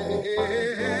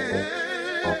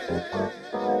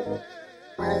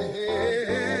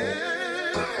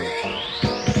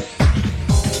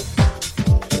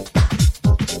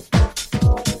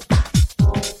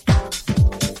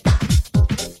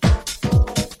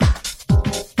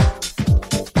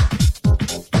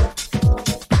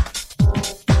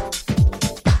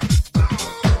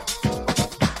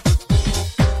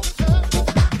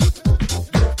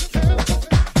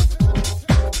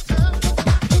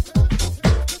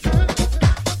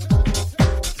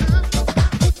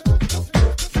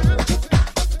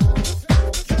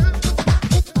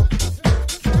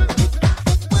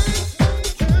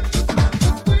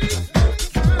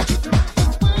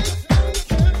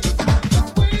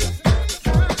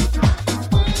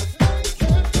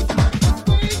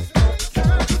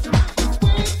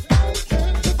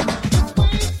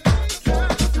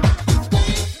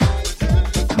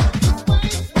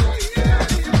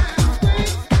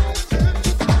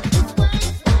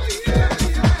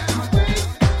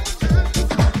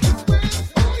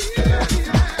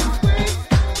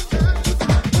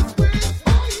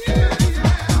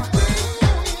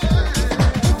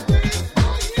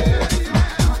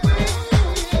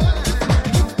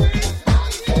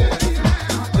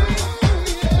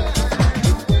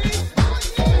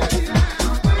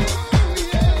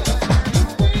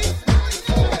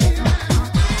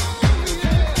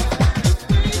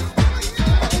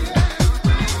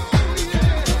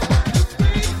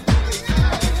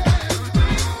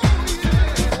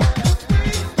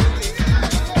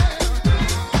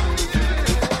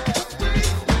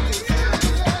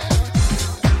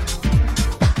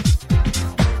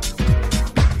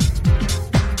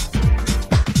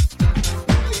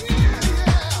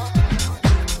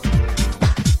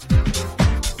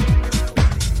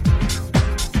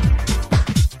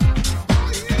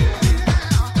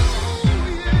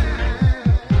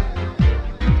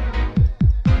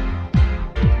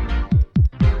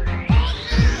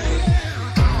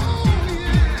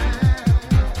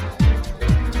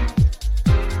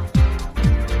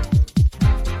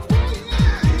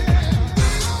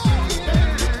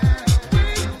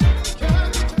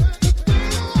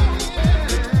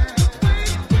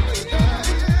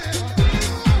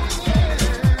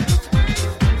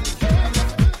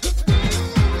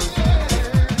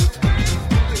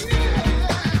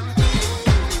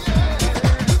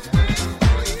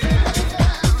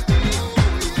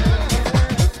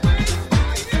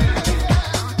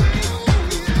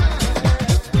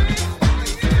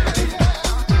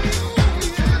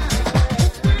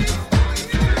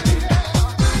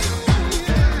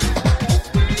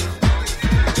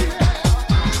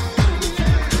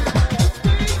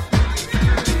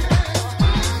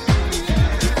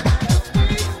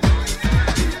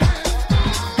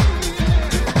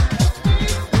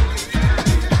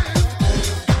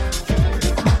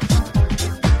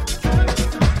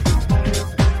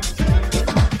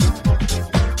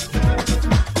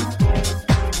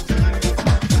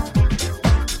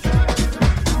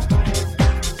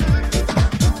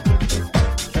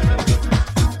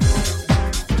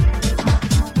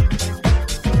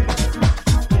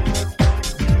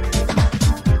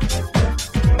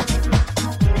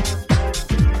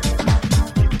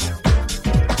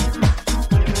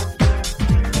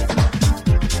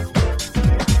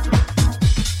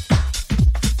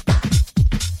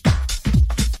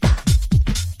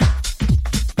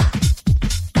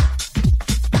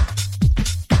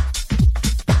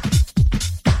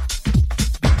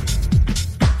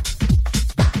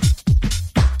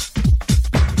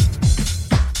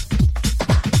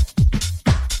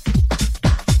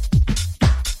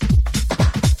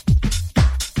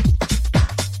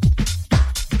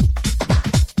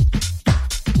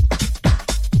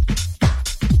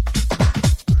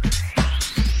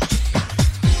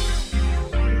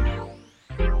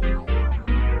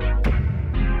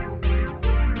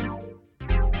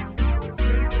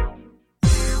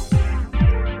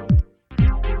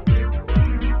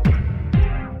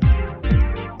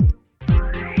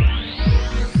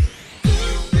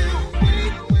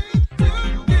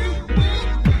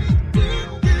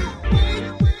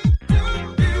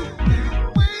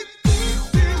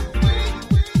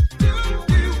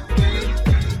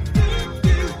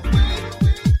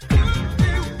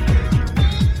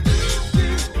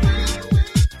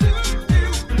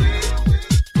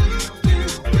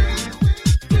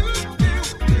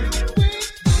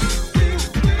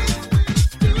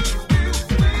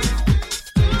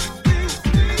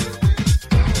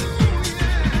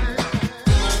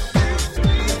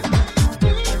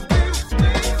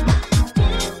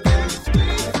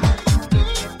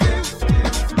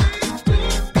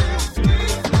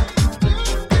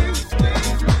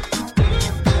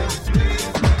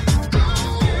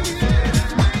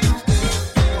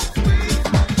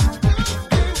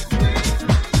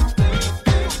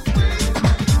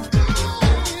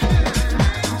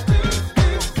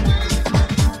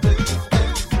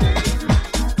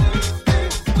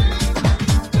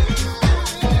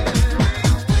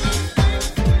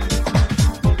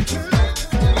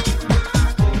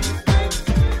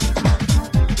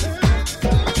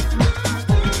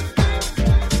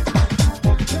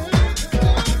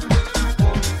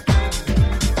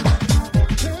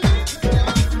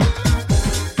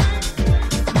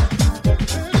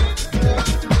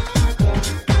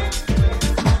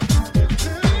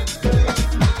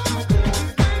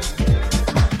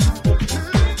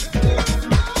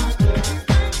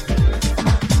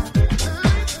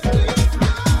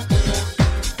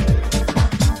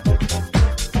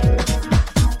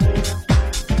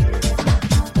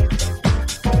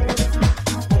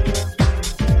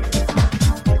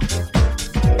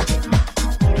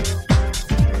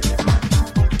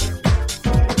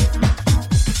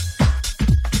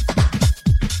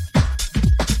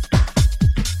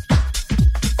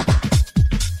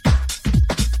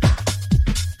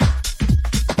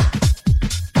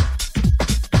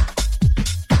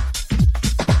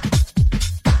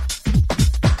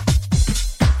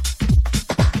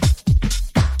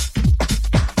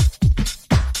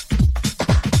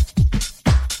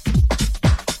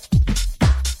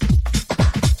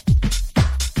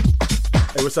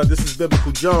 what's up? This is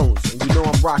Biblical Jones, and you know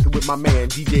I'm rocking with my man,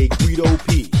 DJ Guido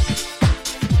P.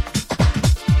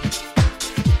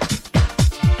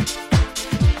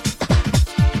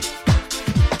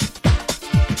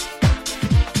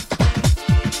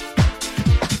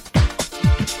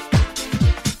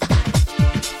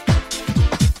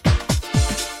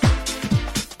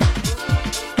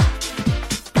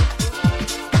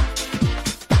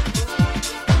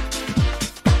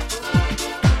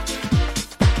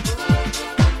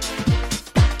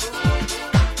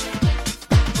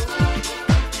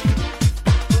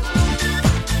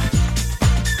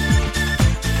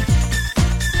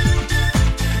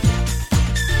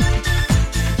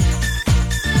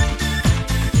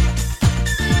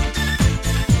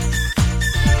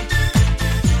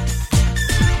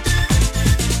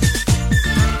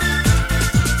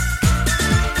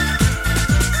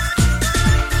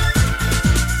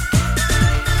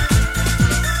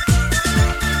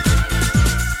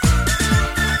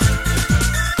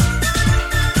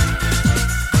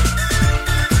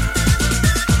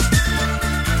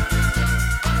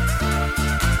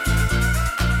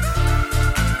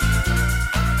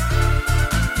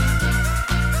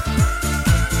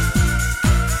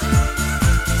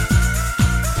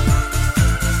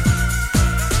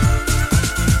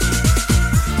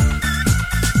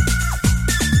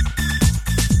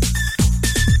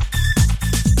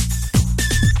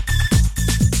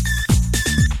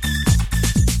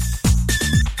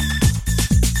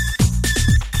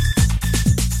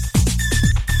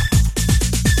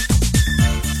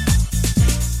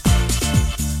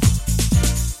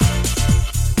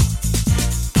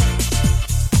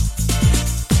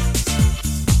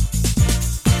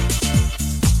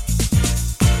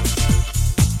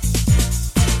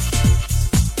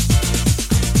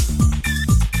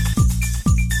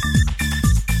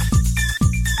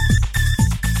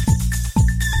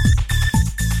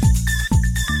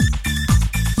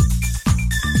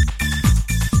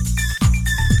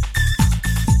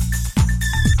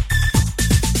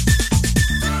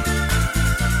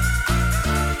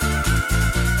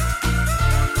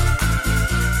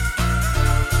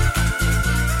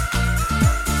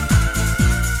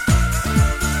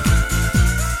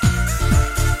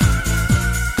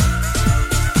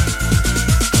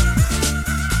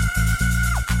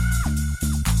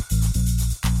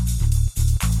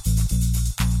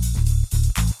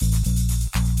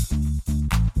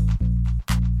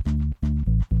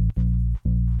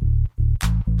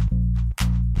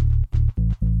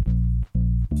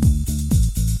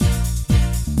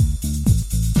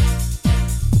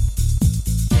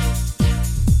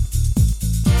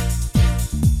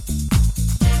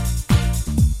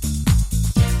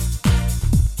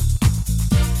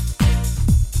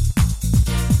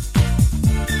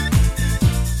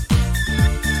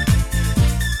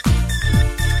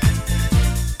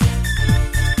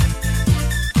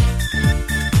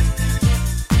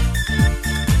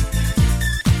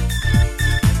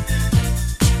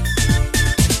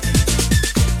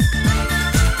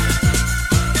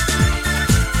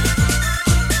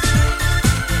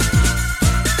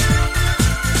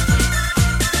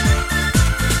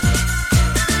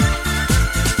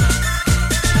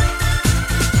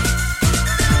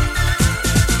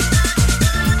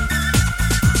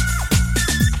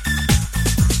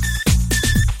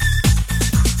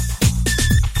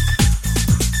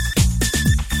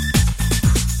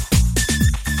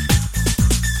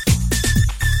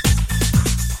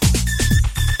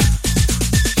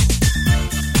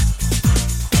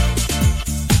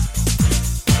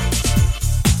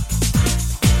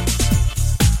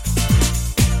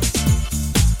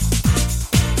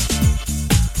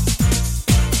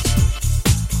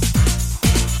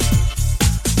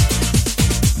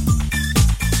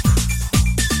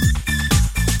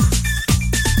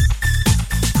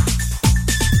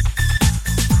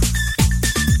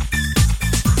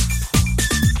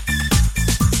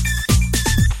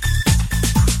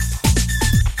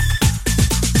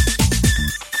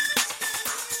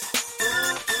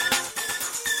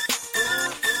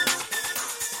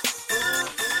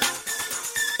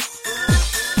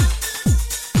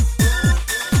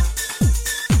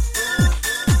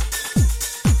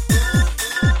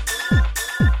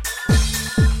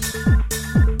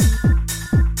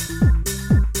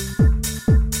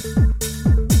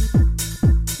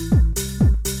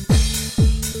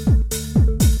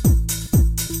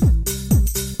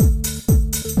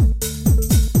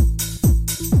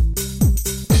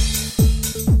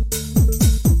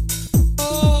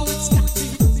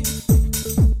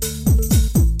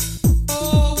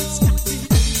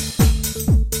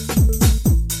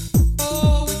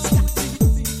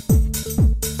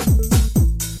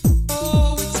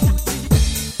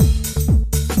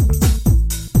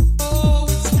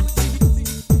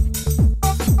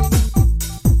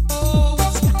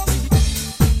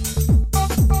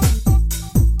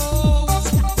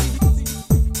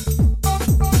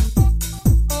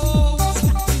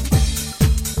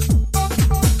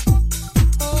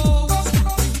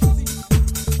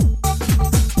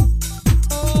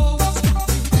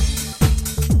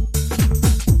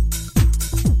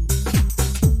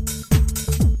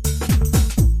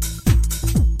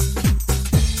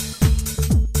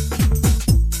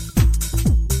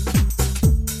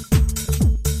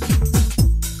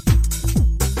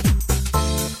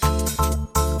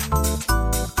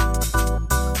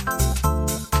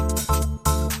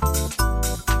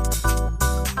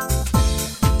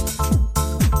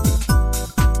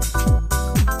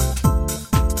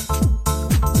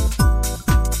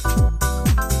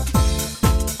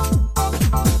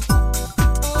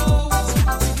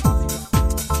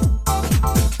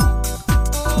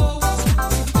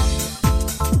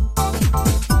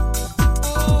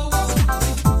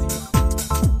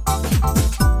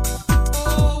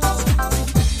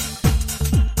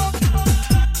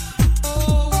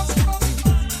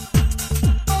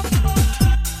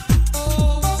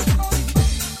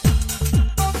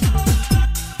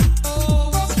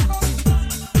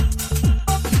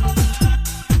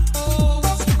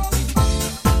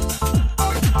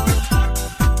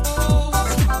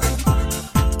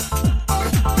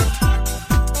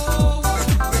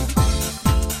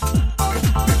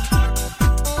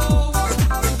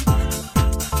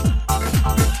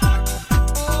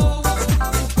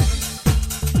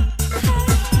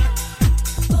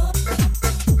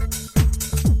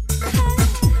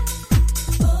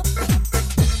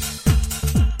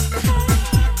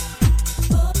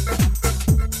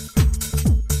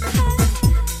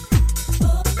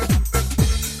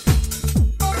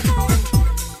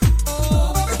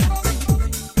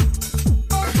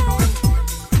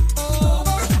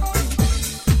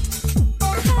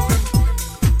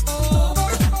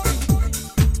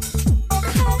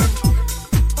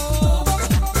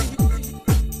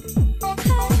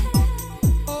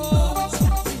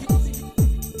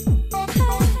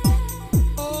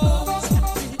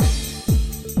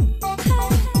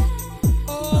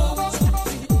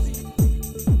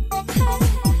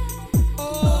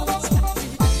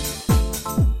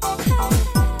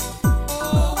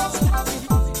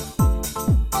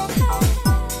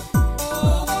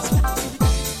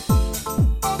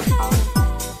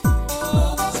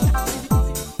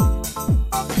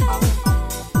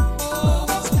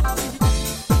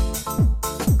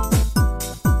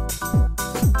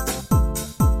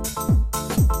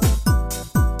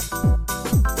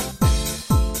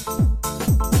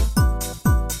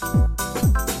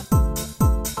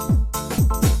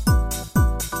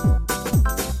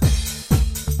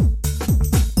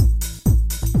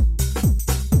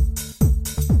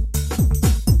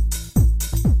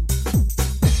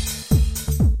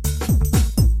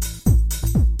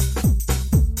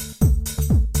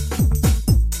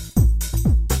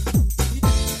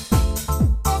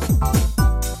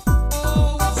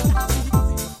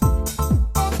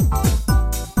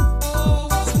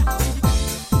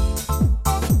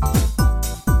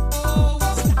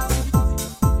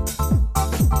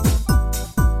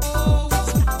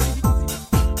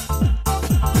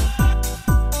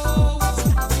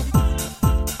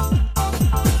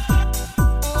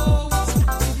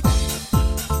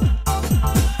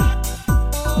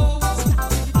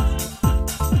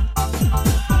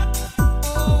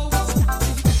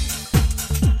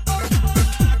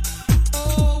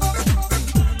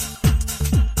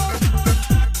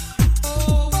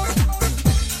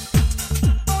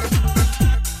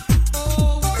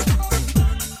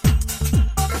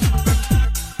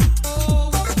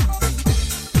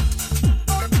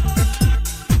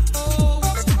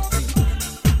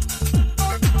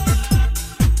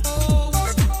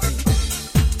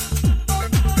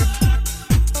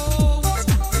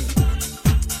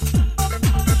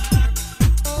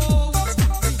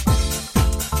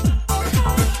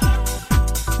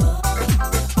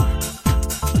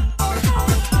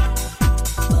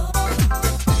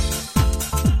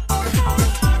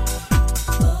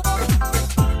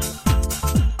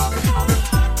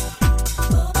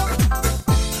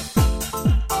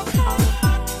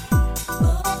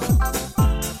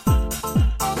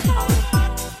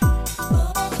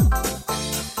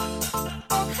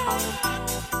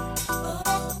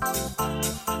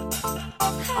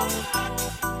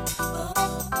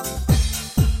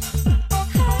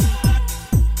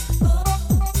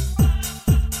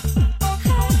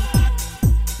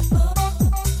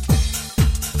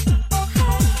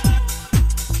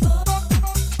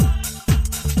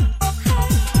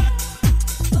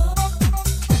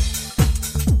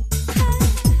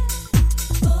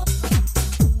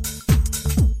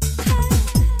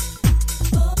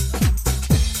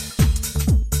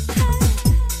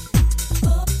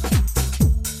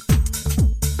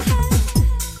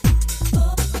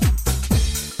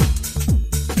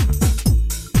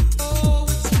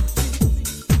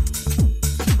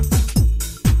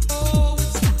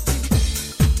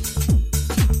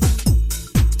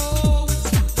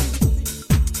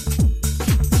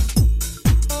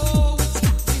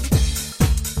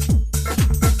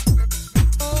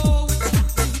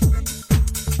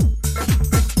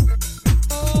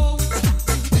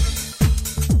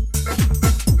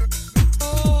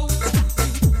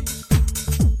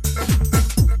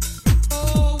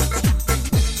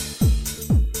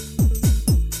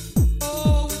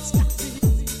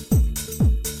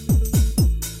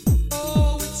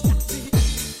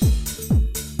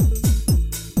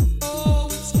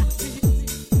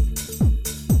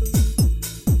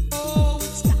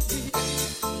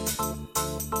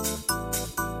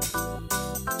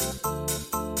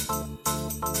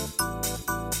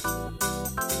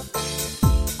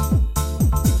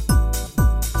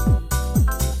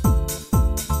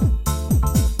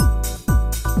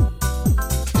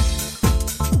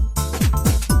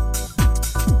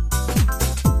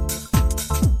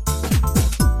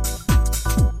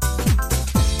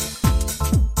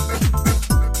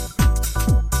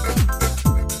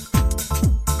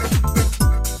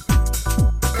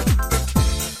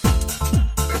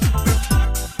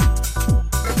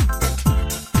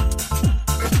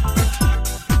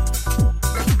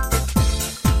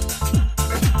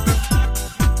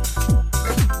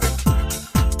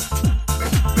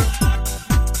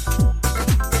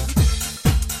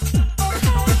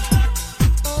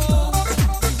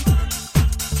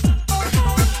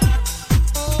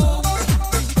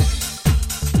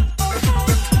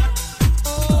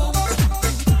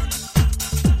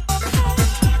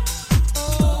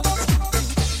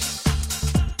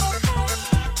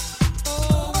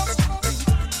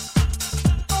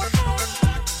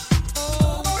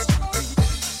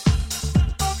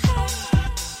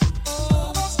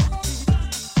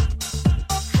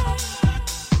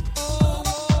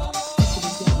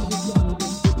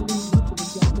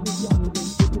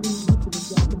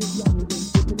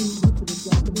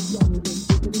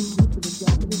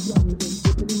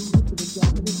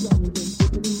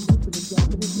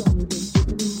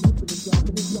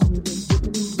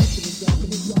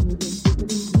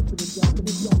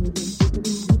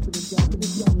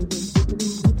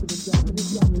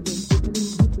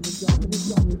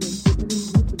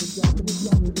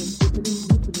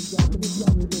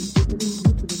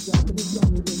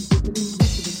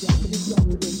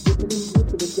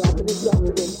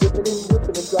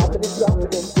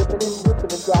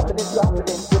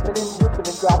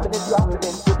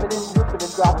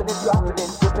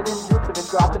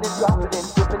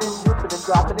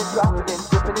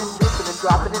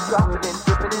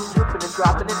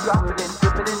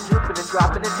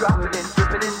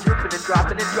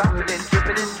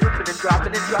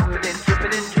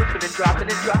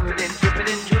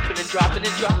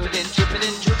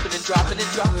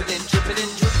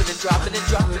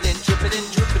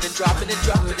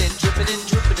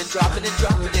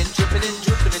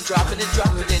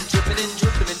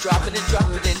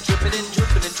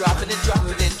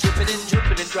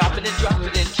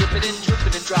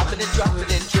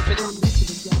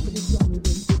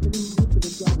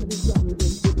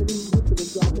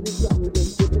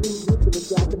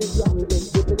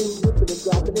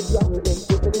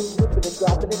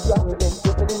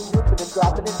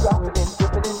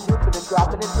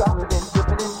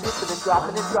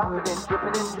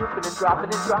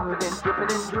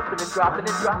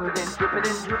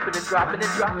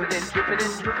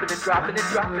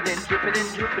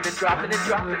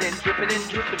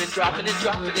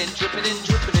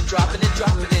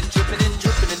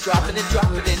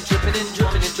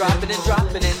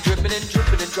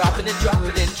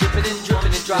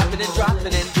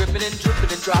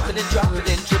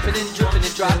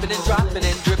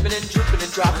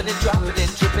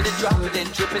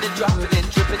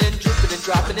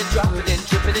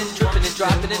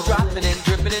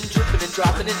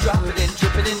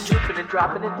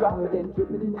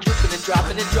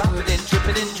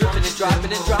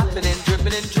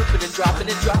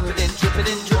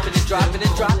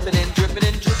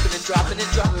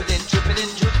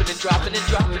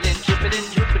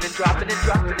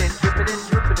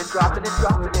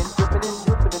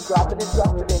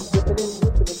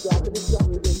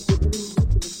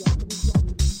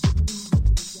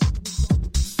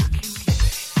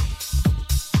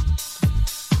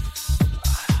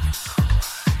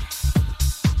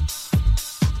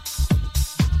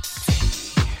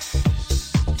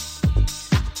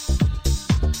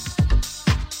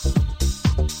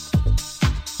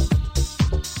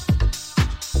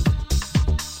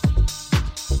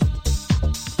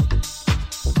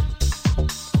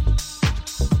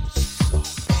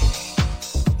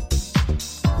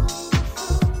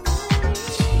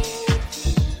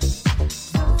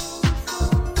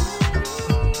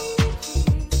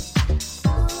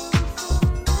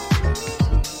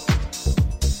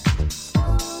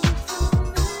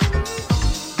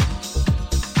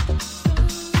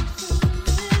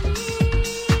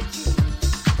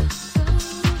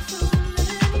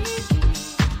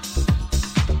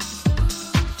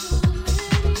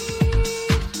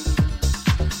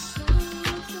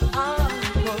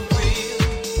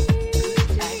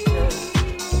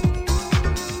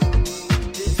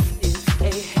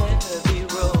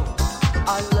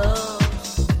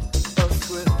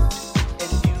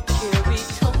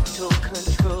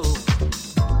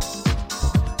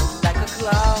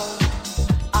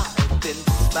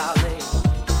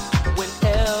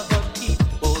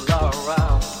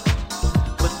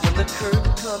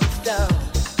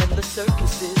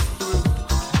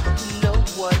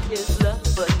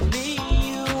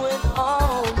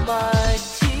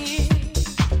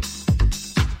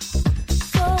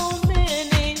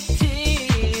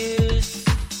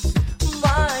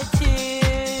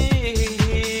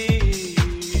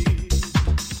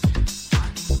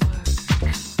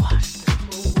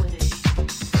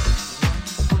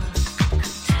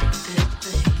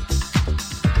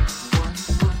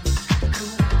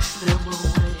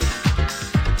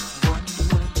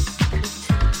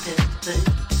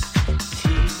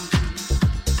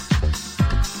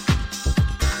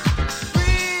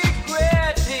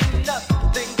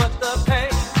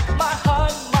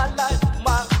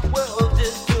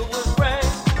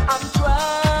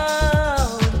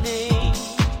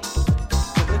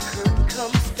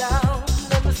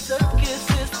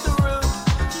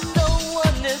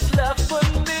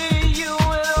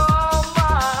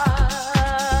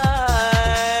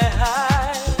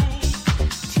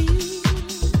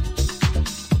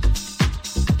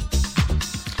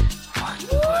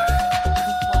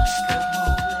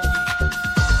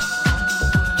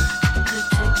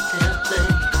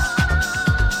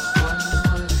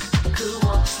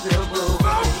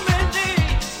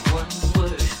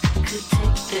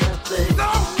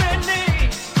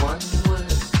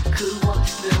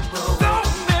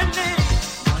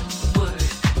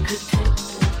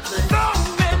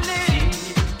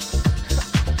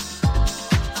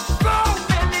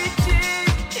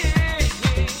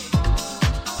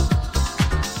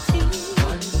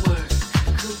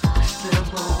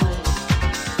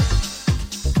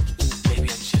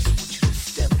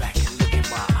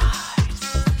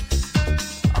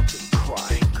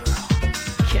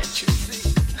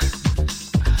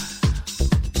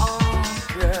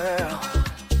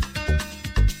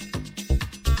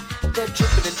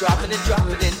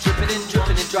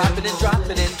 dripping and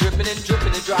dropping and dripping and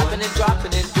dripping and dropping and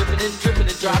dropping and dripping and dripping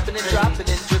and dropping and dropping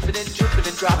and dripping and dripping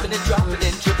and dropping and dropping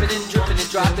and dripping and dripping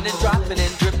and dropping and dropping and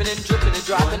dripping and dripping and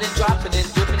dropping and dropping and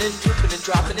dripping and dripping and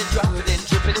dropping and dropping and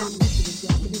dripping and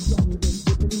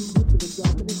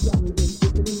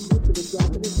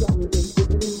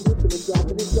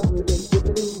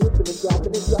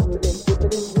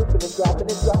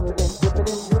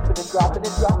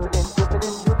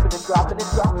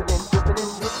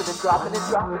dropping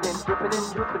and dropping and dripping and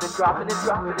dripping and dropping and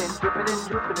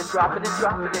dropping and dripping and dripping and dropping and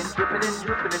dropping and dripping and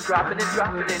dripping and dropping and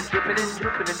dropping and dripping and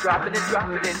dripping and dropping and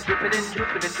dropping and dripping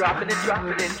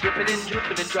and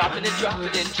dripping and dropping and dropping and dripping and dripping and dropping and dropping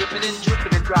and dripping and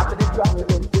dripping and dropping and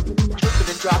dropping and dripping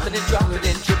and dropping and dropping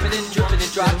and dripping and dripping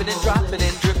and dropping and dropping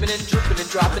and dripping and dripping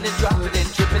and dropping and dropping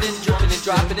and dripping and dripping and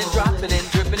dropping and dropping and dripping and dripping and dropping and dropping and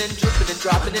dripping and dripping and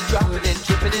dropping and dropping and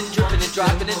dripping and dripping and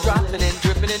dropping and dropping and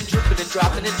dripping and dripping and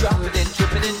dropping and dropping and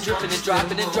dripping and dripping and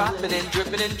dropping and dropping and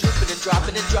dripping and dripping and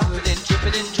dropping and dropping and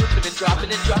dripping and dripping and dropping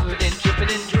and dropping and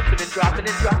dripping and dripping and dropping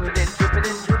and dropping and dripping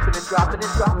and dripping and dropping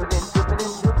and dropping and dripping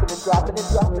and dripping and dropping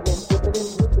and dropping and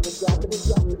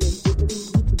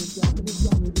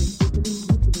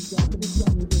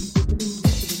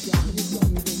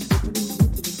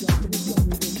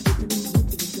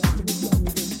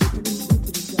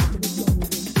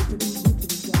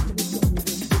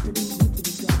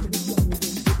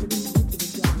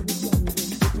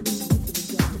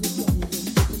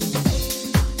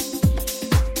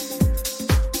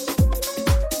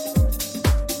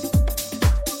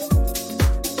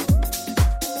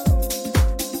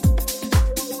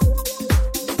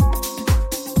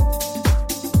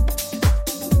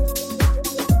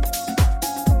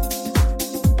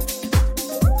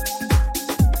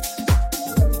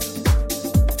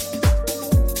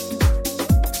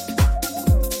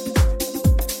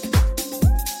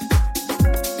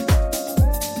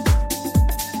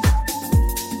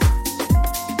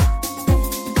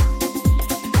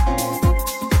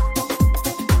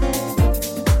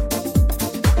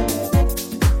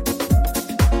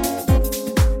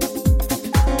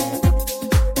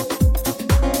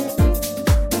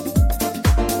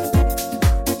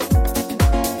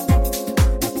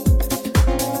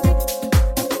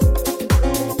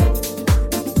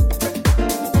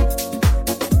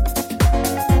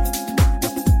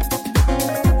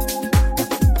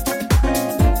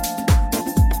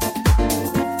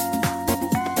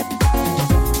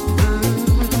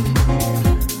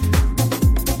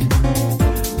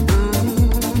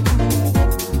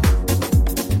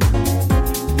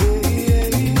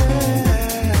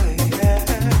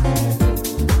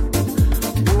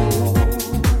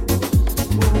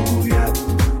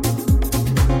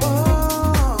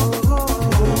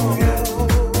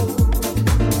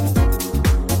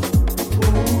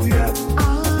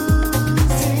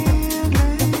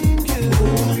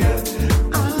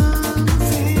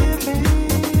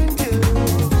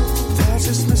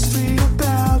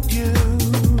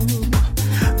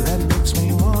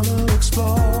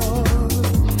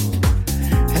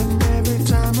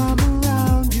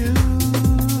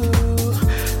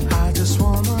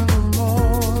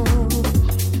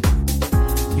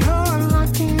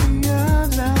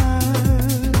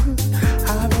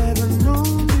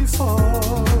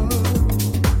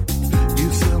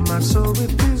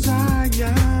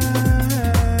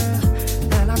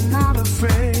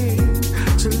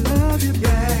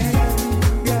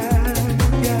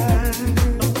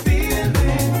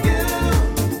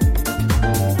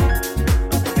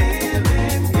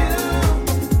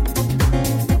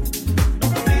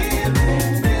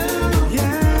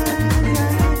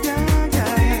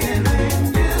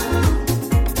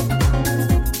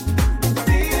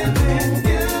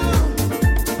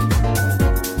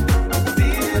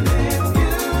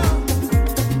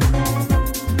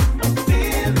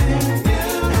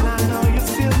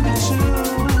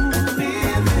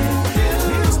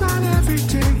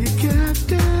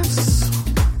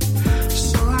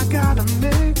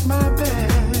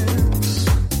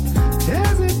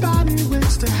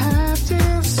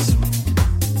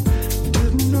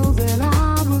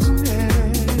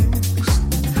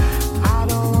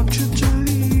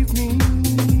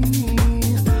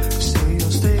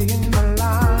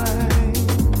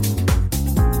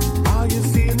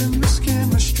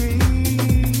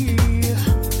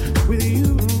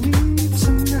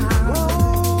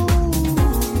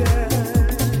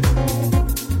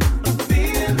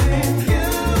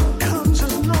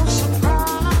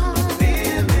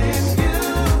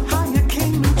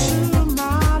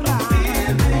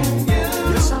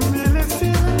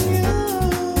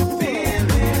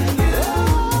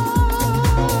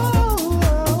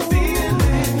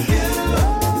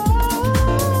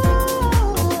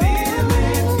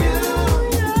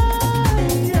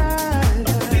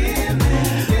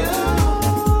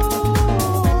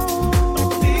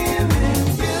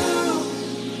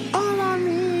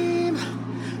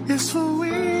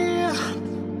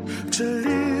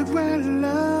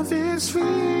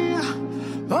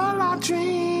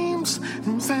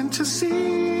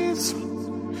fantasies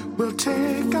will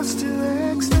take us to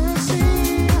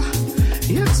ecstasy.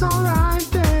 It's alright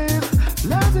there,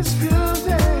 love is pure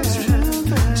there.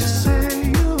 Just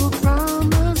say you'll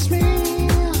promise me.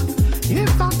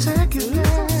 If I take you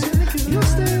there, you'll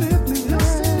stay with me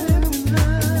there.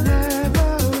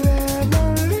 Never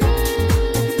ever leave.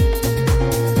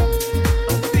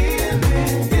 I'm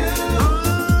feeling you.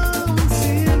 I'm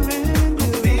feeling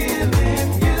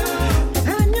you.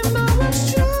 And you know it's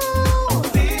true. I'm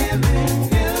feeling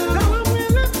you. No, I'm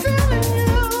really feeling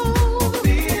you. I'm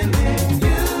feeling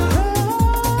you. Oh,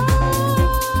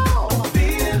 I'm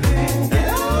feeling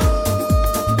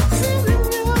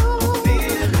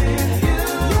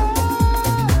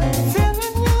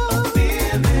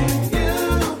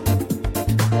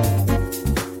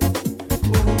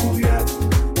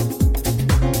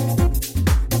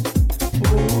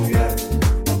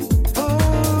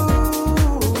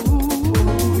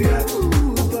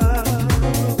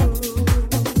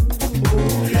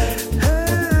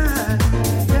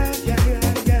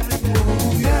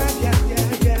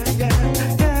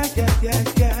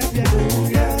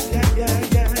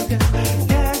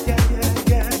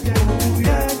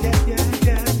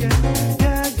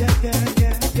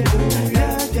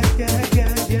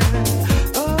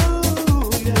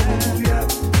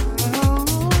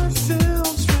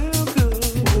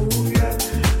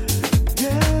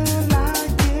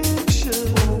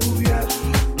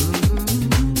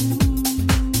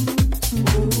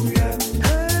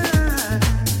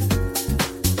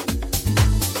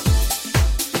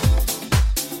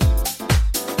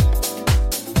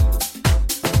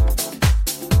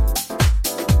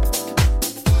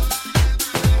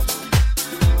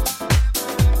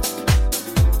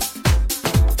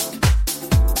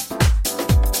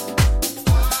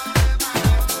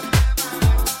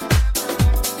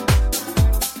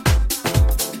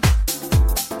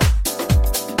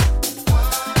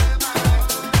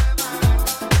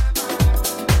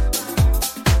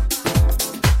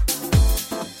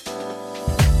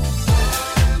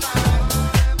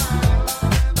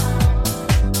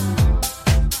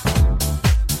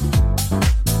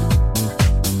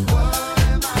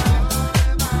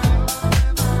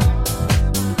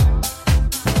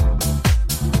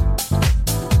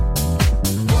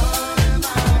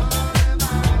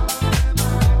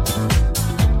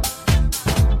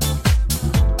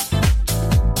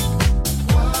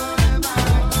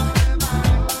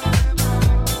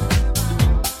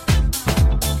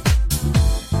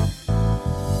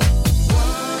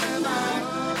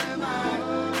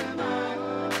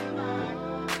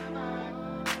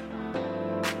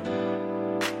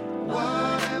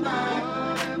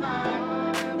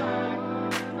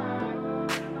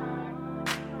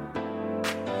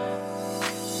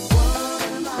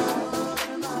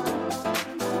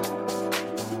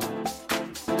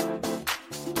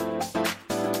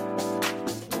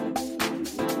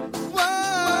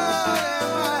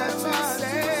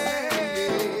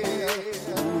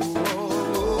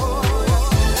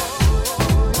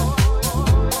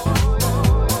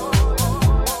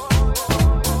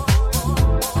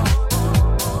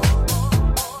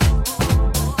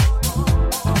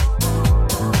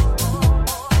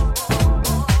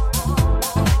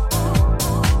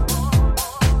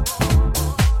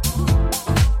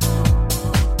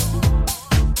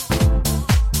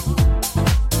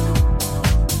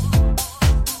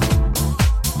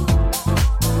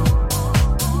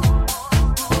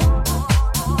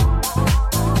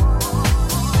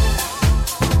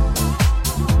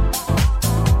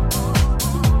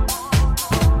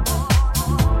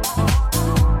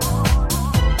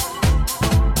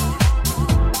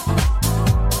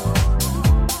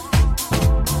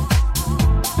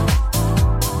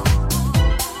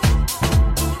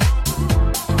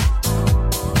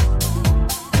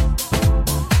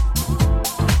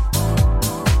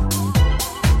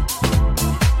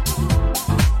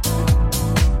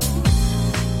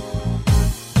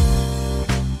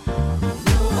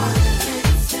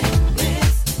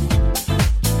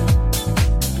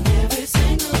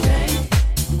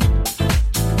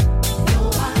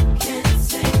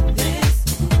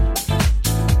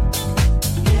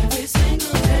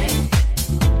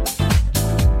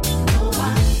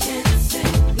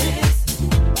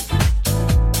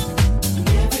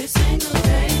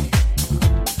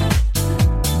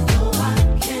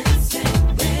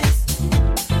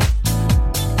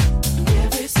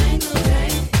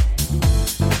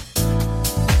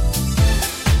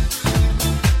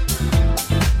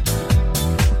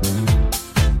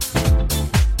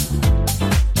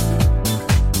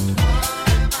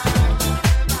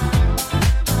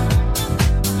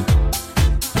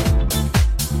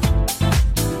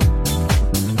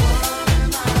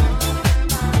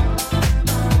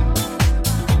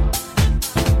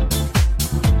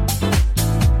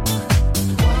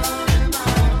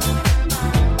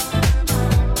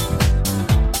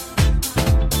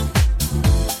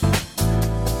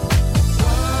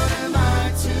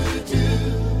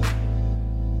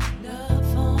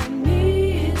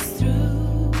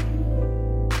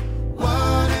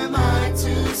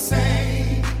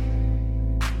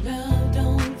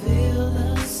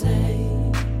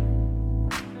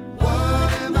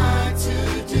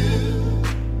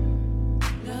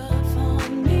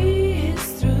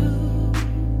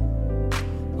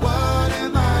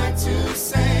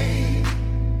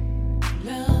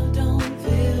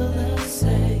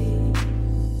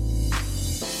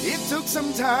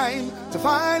time to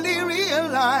finally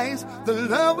realize the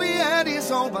love we had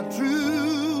is all but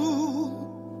true.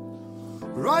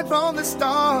 Right from the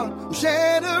start, we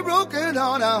shared a broken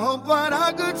heart. I hope what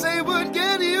I could say would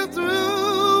get you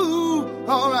through.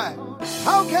 Alright.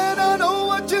 How can I know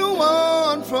what you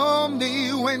want from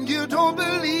me when you don't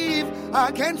believe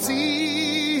I can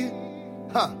see?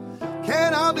 Huh.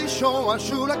 Can I be sure, or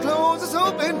should I close this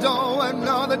open door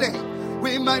another day?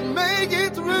 We might make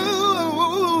it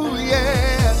through,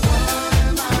 yeah. What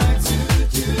am I to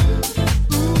do?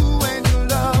 Ooh, when your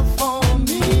love for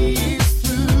me is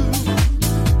through.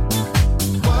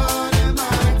 What am I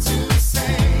to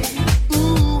say?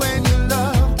 Ooh, when your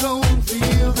love don't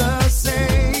feel the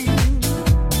same.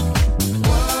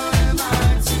 What am I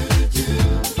to do?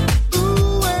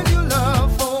 Ooh, when your love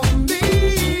for me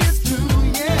is through,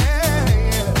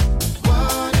 yeah.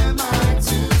 What am I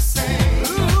to say?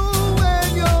 Ooh, when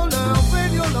your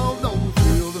love don't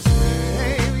feel the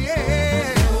same, yeah.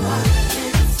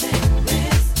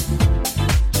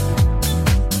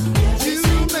 You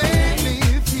make me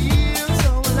feel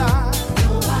so alive.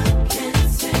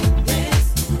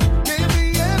 Give me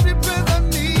every breath I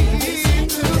need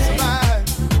to survive.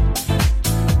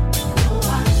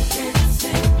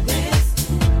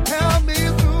 Help me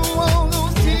through all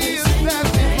those tears that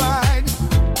we cried.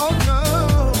 Oh no.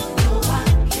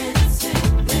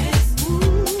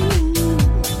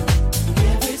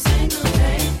 Every single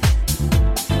day.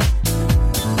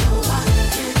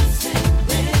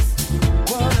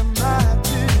 What am I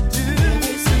to do?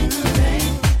 Every single day.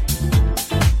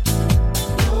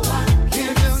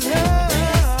 Give your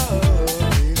love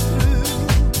me through.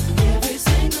 Every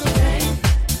single day.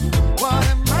 What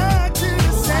am I to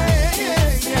say?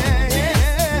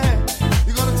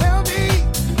 You're gonna tell me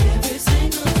every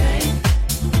single day.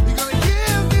 You're gonna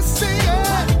hear me say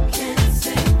it.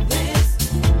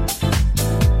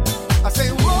 I say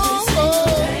whoa, whoa.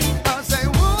 I say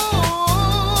whoa,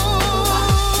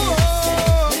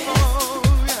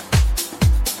 yeah.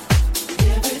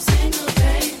 Every single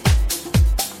day.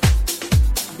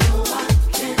 No, I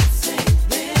can't say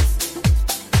this.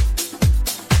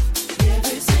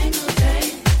 Every single day.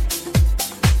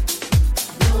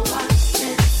 No, I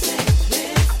can't say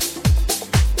this.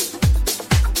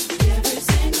 Every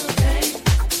single day.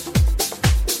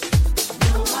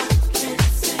 No, I can't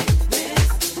say this.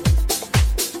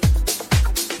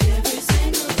 Every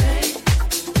single day.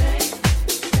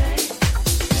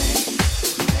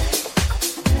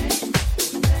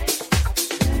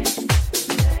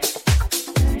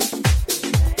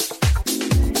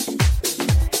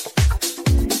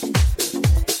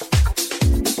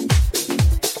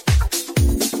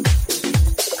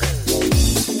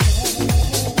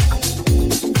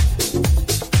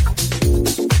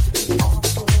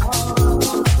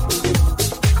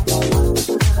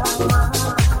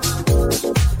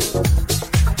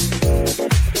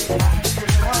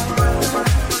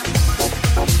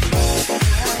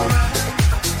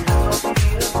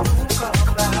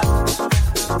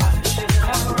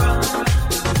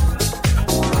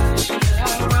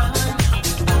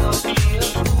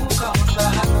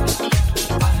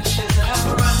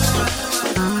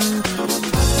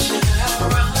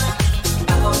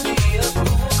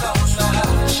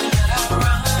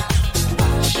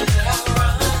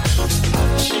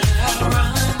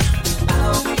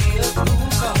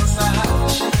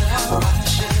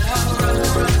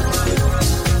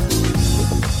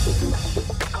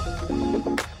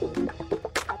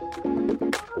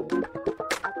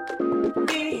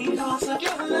 Because of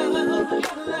your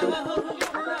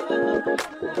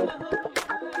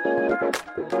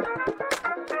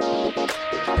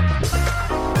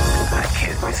I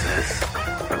can't resist.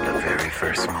 From the very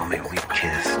first moment we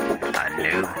kissed, I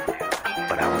knew,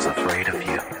 but I was afraid of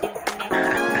you.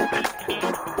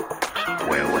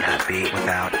 Where would I be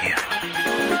without you?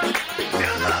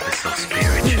 Your love is so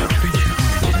spiritual.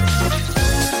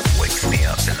 Wakes me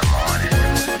up in the morning.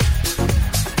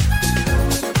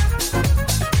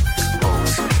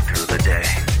 Holds me through the day.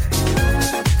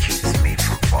 Keeps me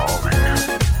from falling.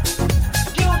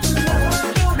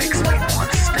 Makes me want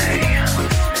to stay.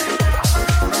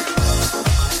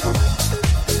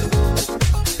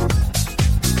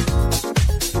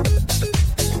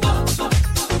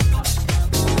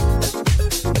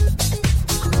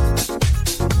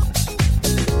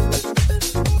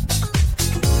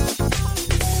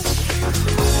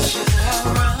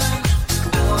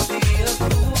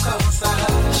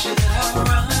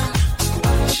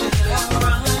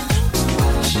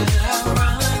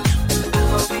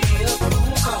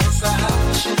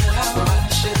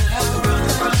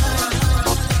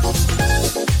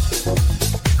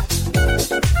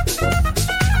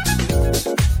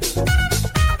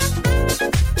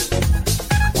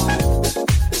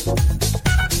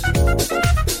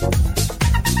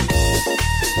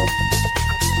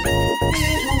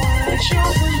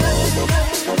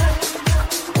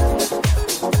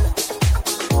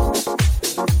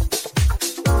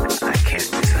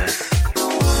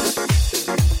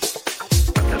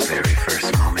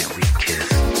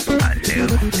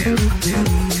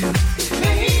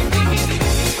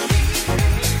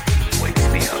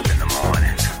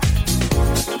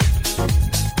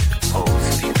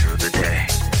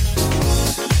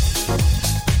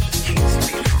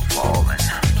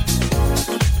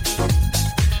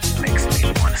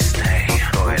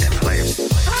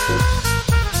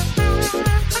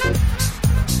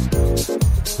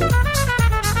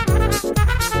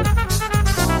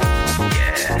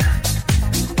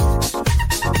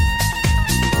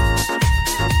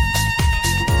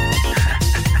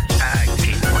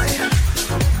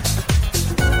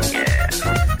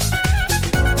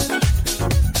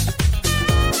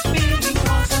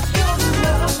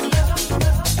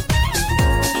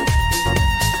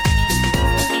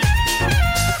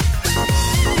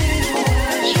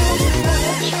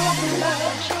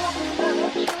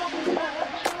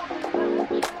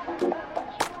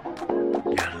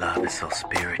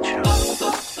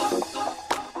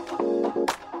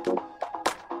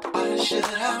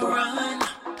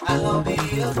 I'll be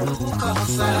a fool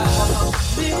 'cause I'll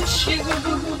miss you.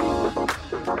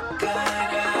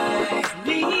 God, I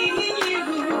need you.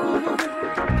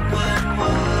 What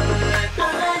would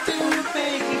I do,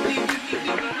 baby?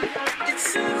 It's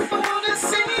simple to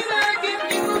say that if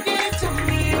you gave to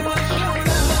me what your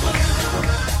love,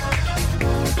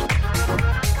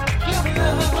 your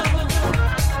love,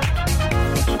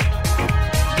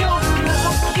 your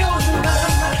love, your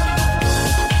love.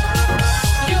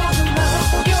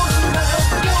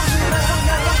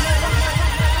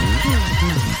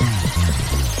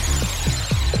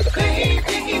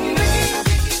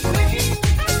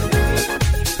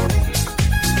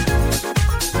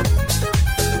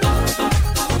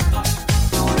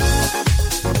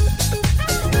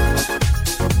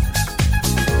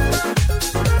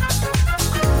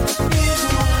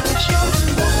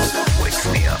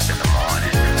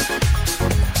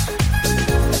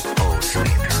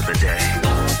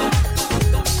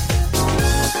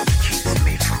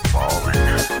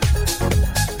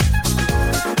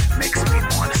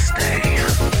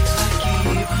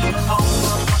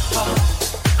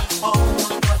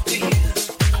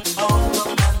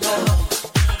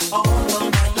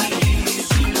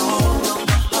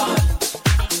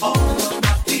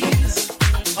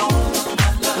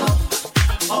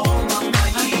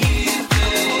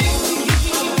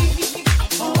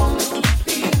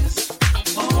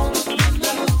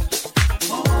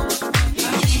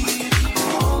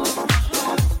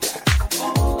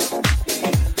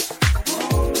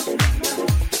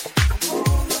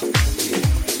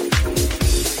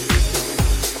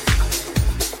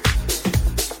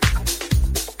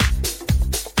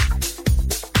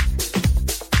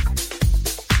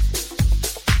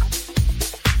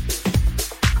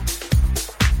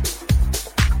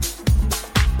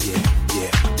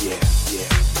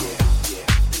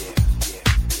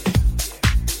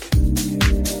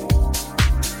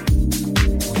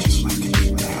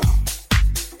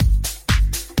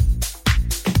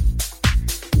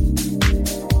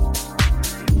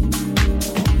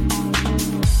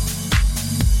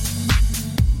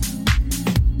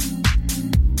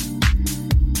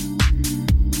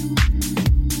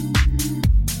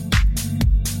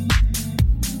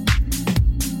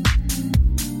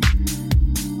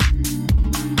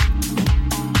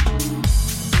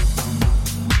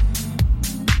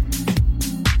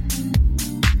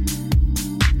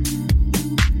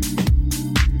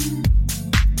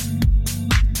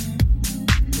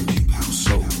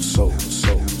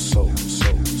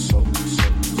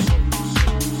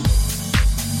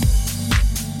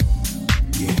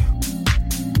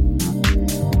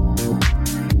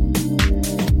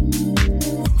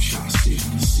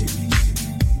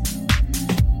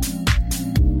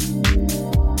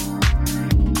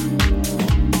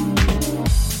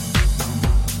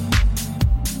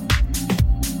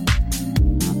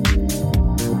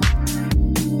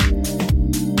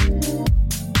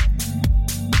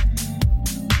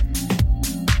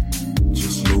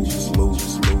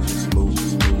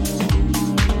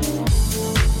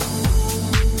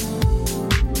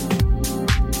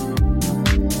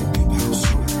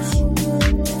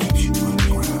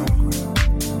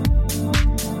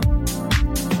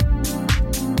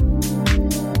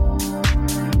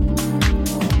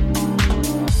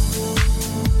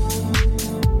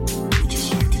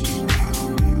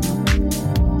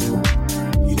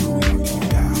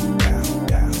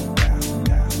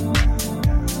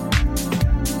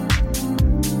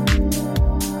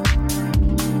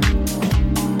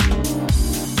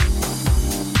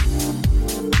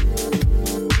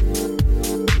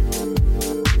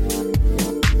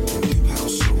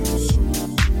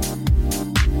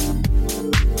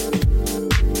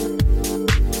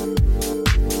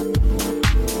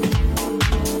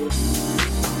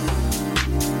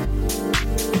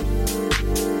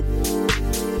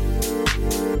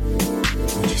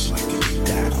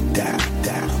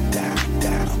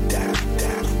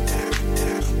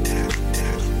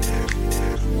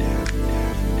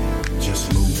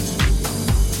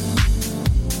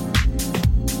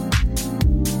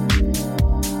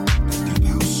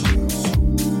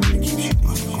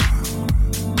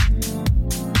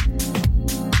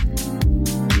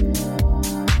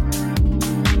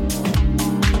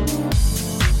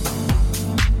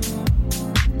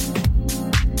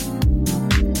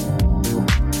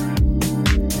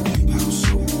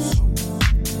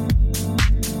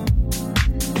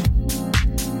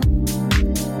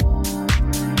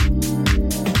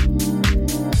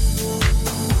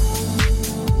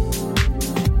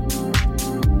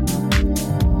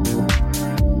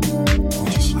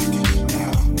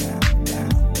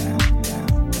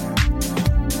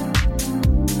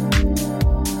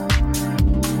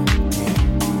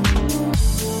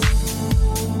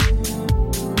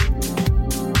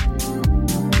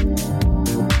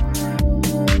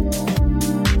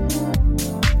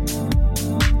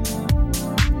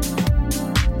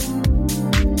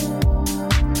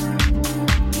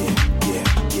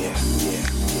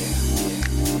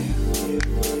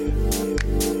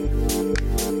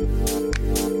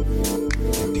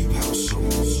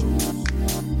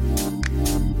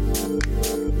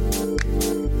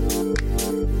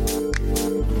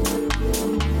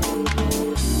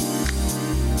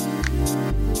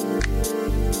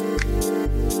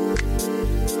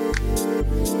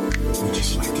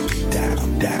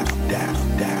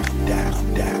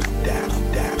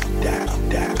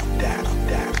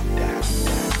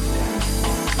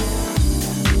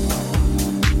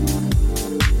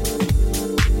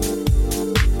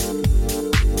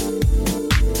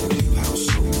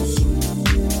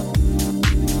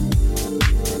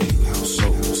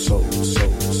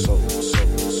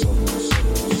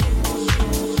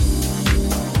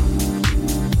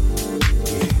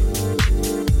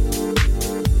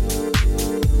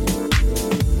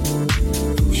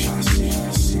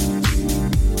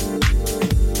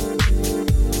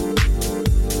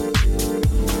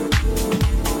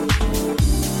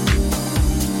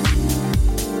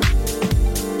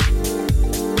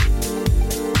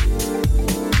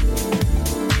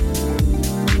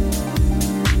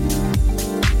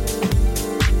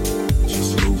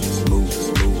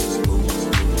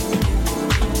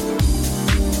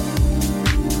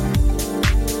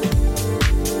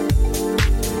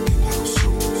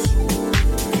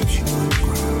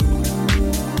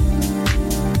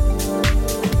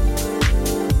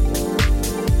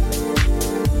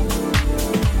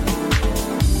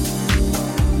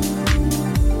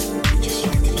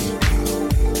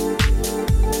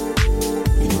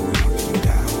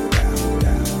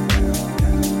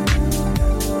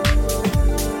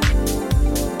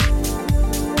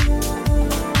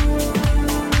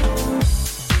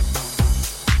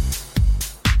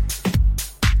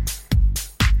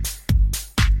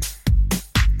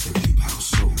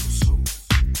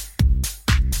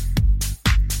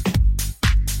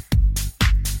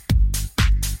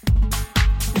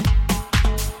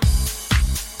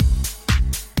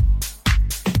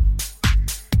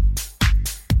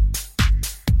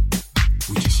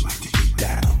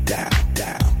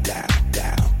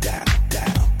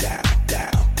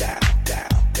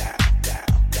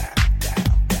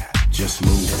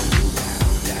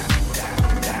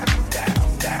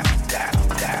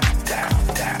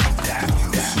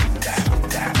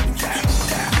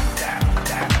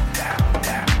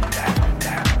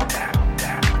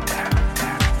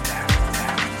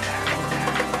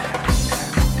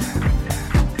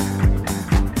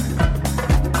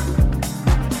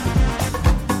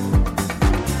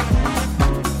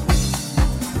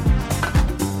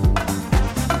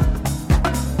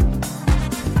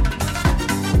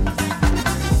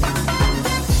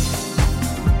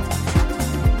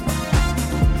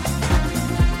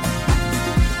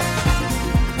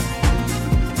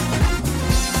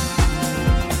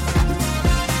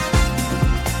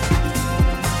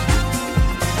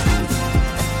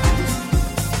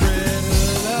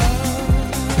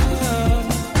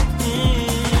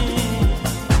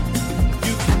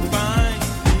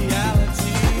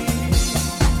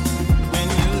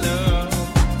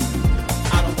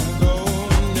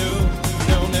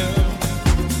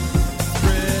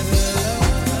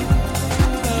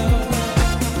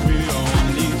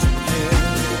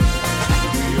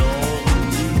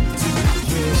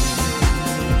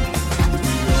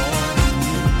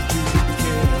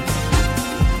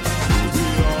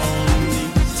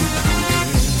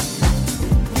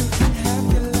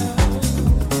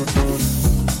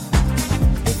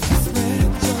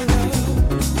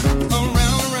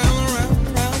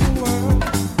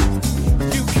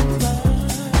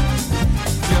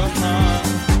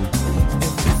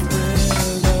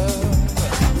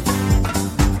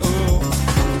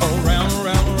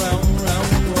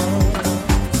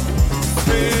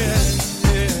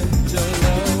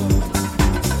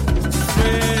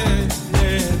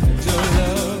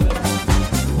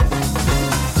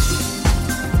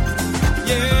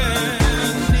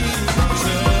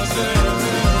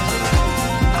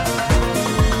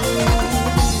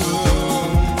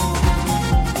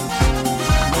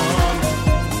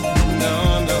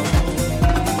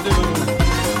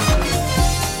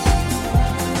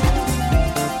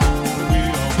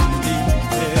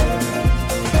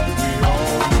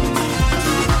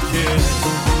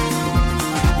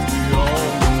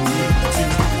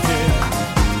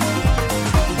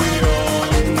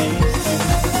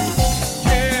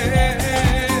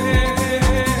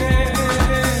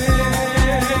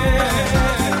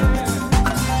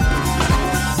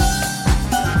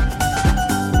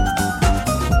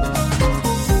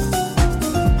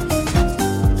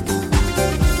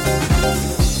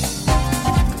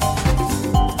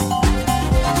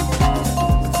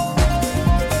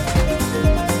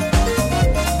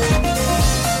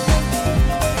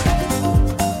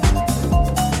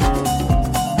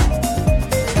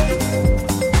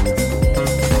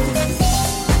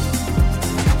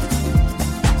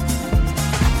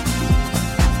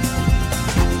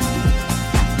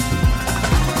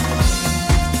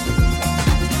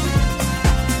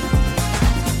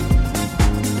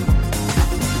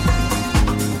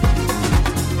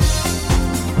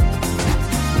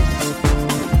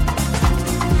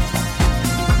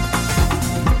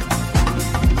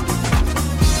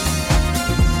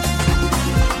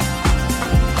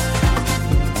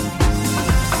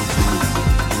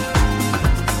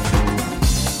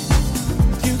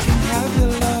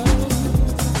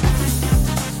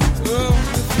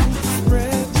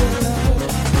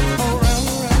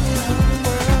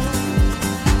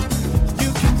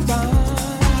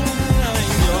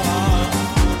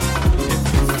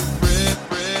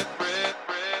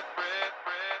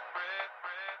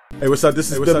 Hey, what's up?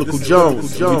 This is Biblical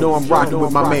Jones. You know I'm rocking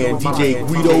with my man DJ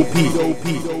Guido P.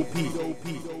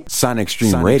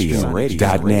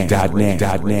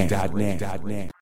 SonicStreamRadio.net.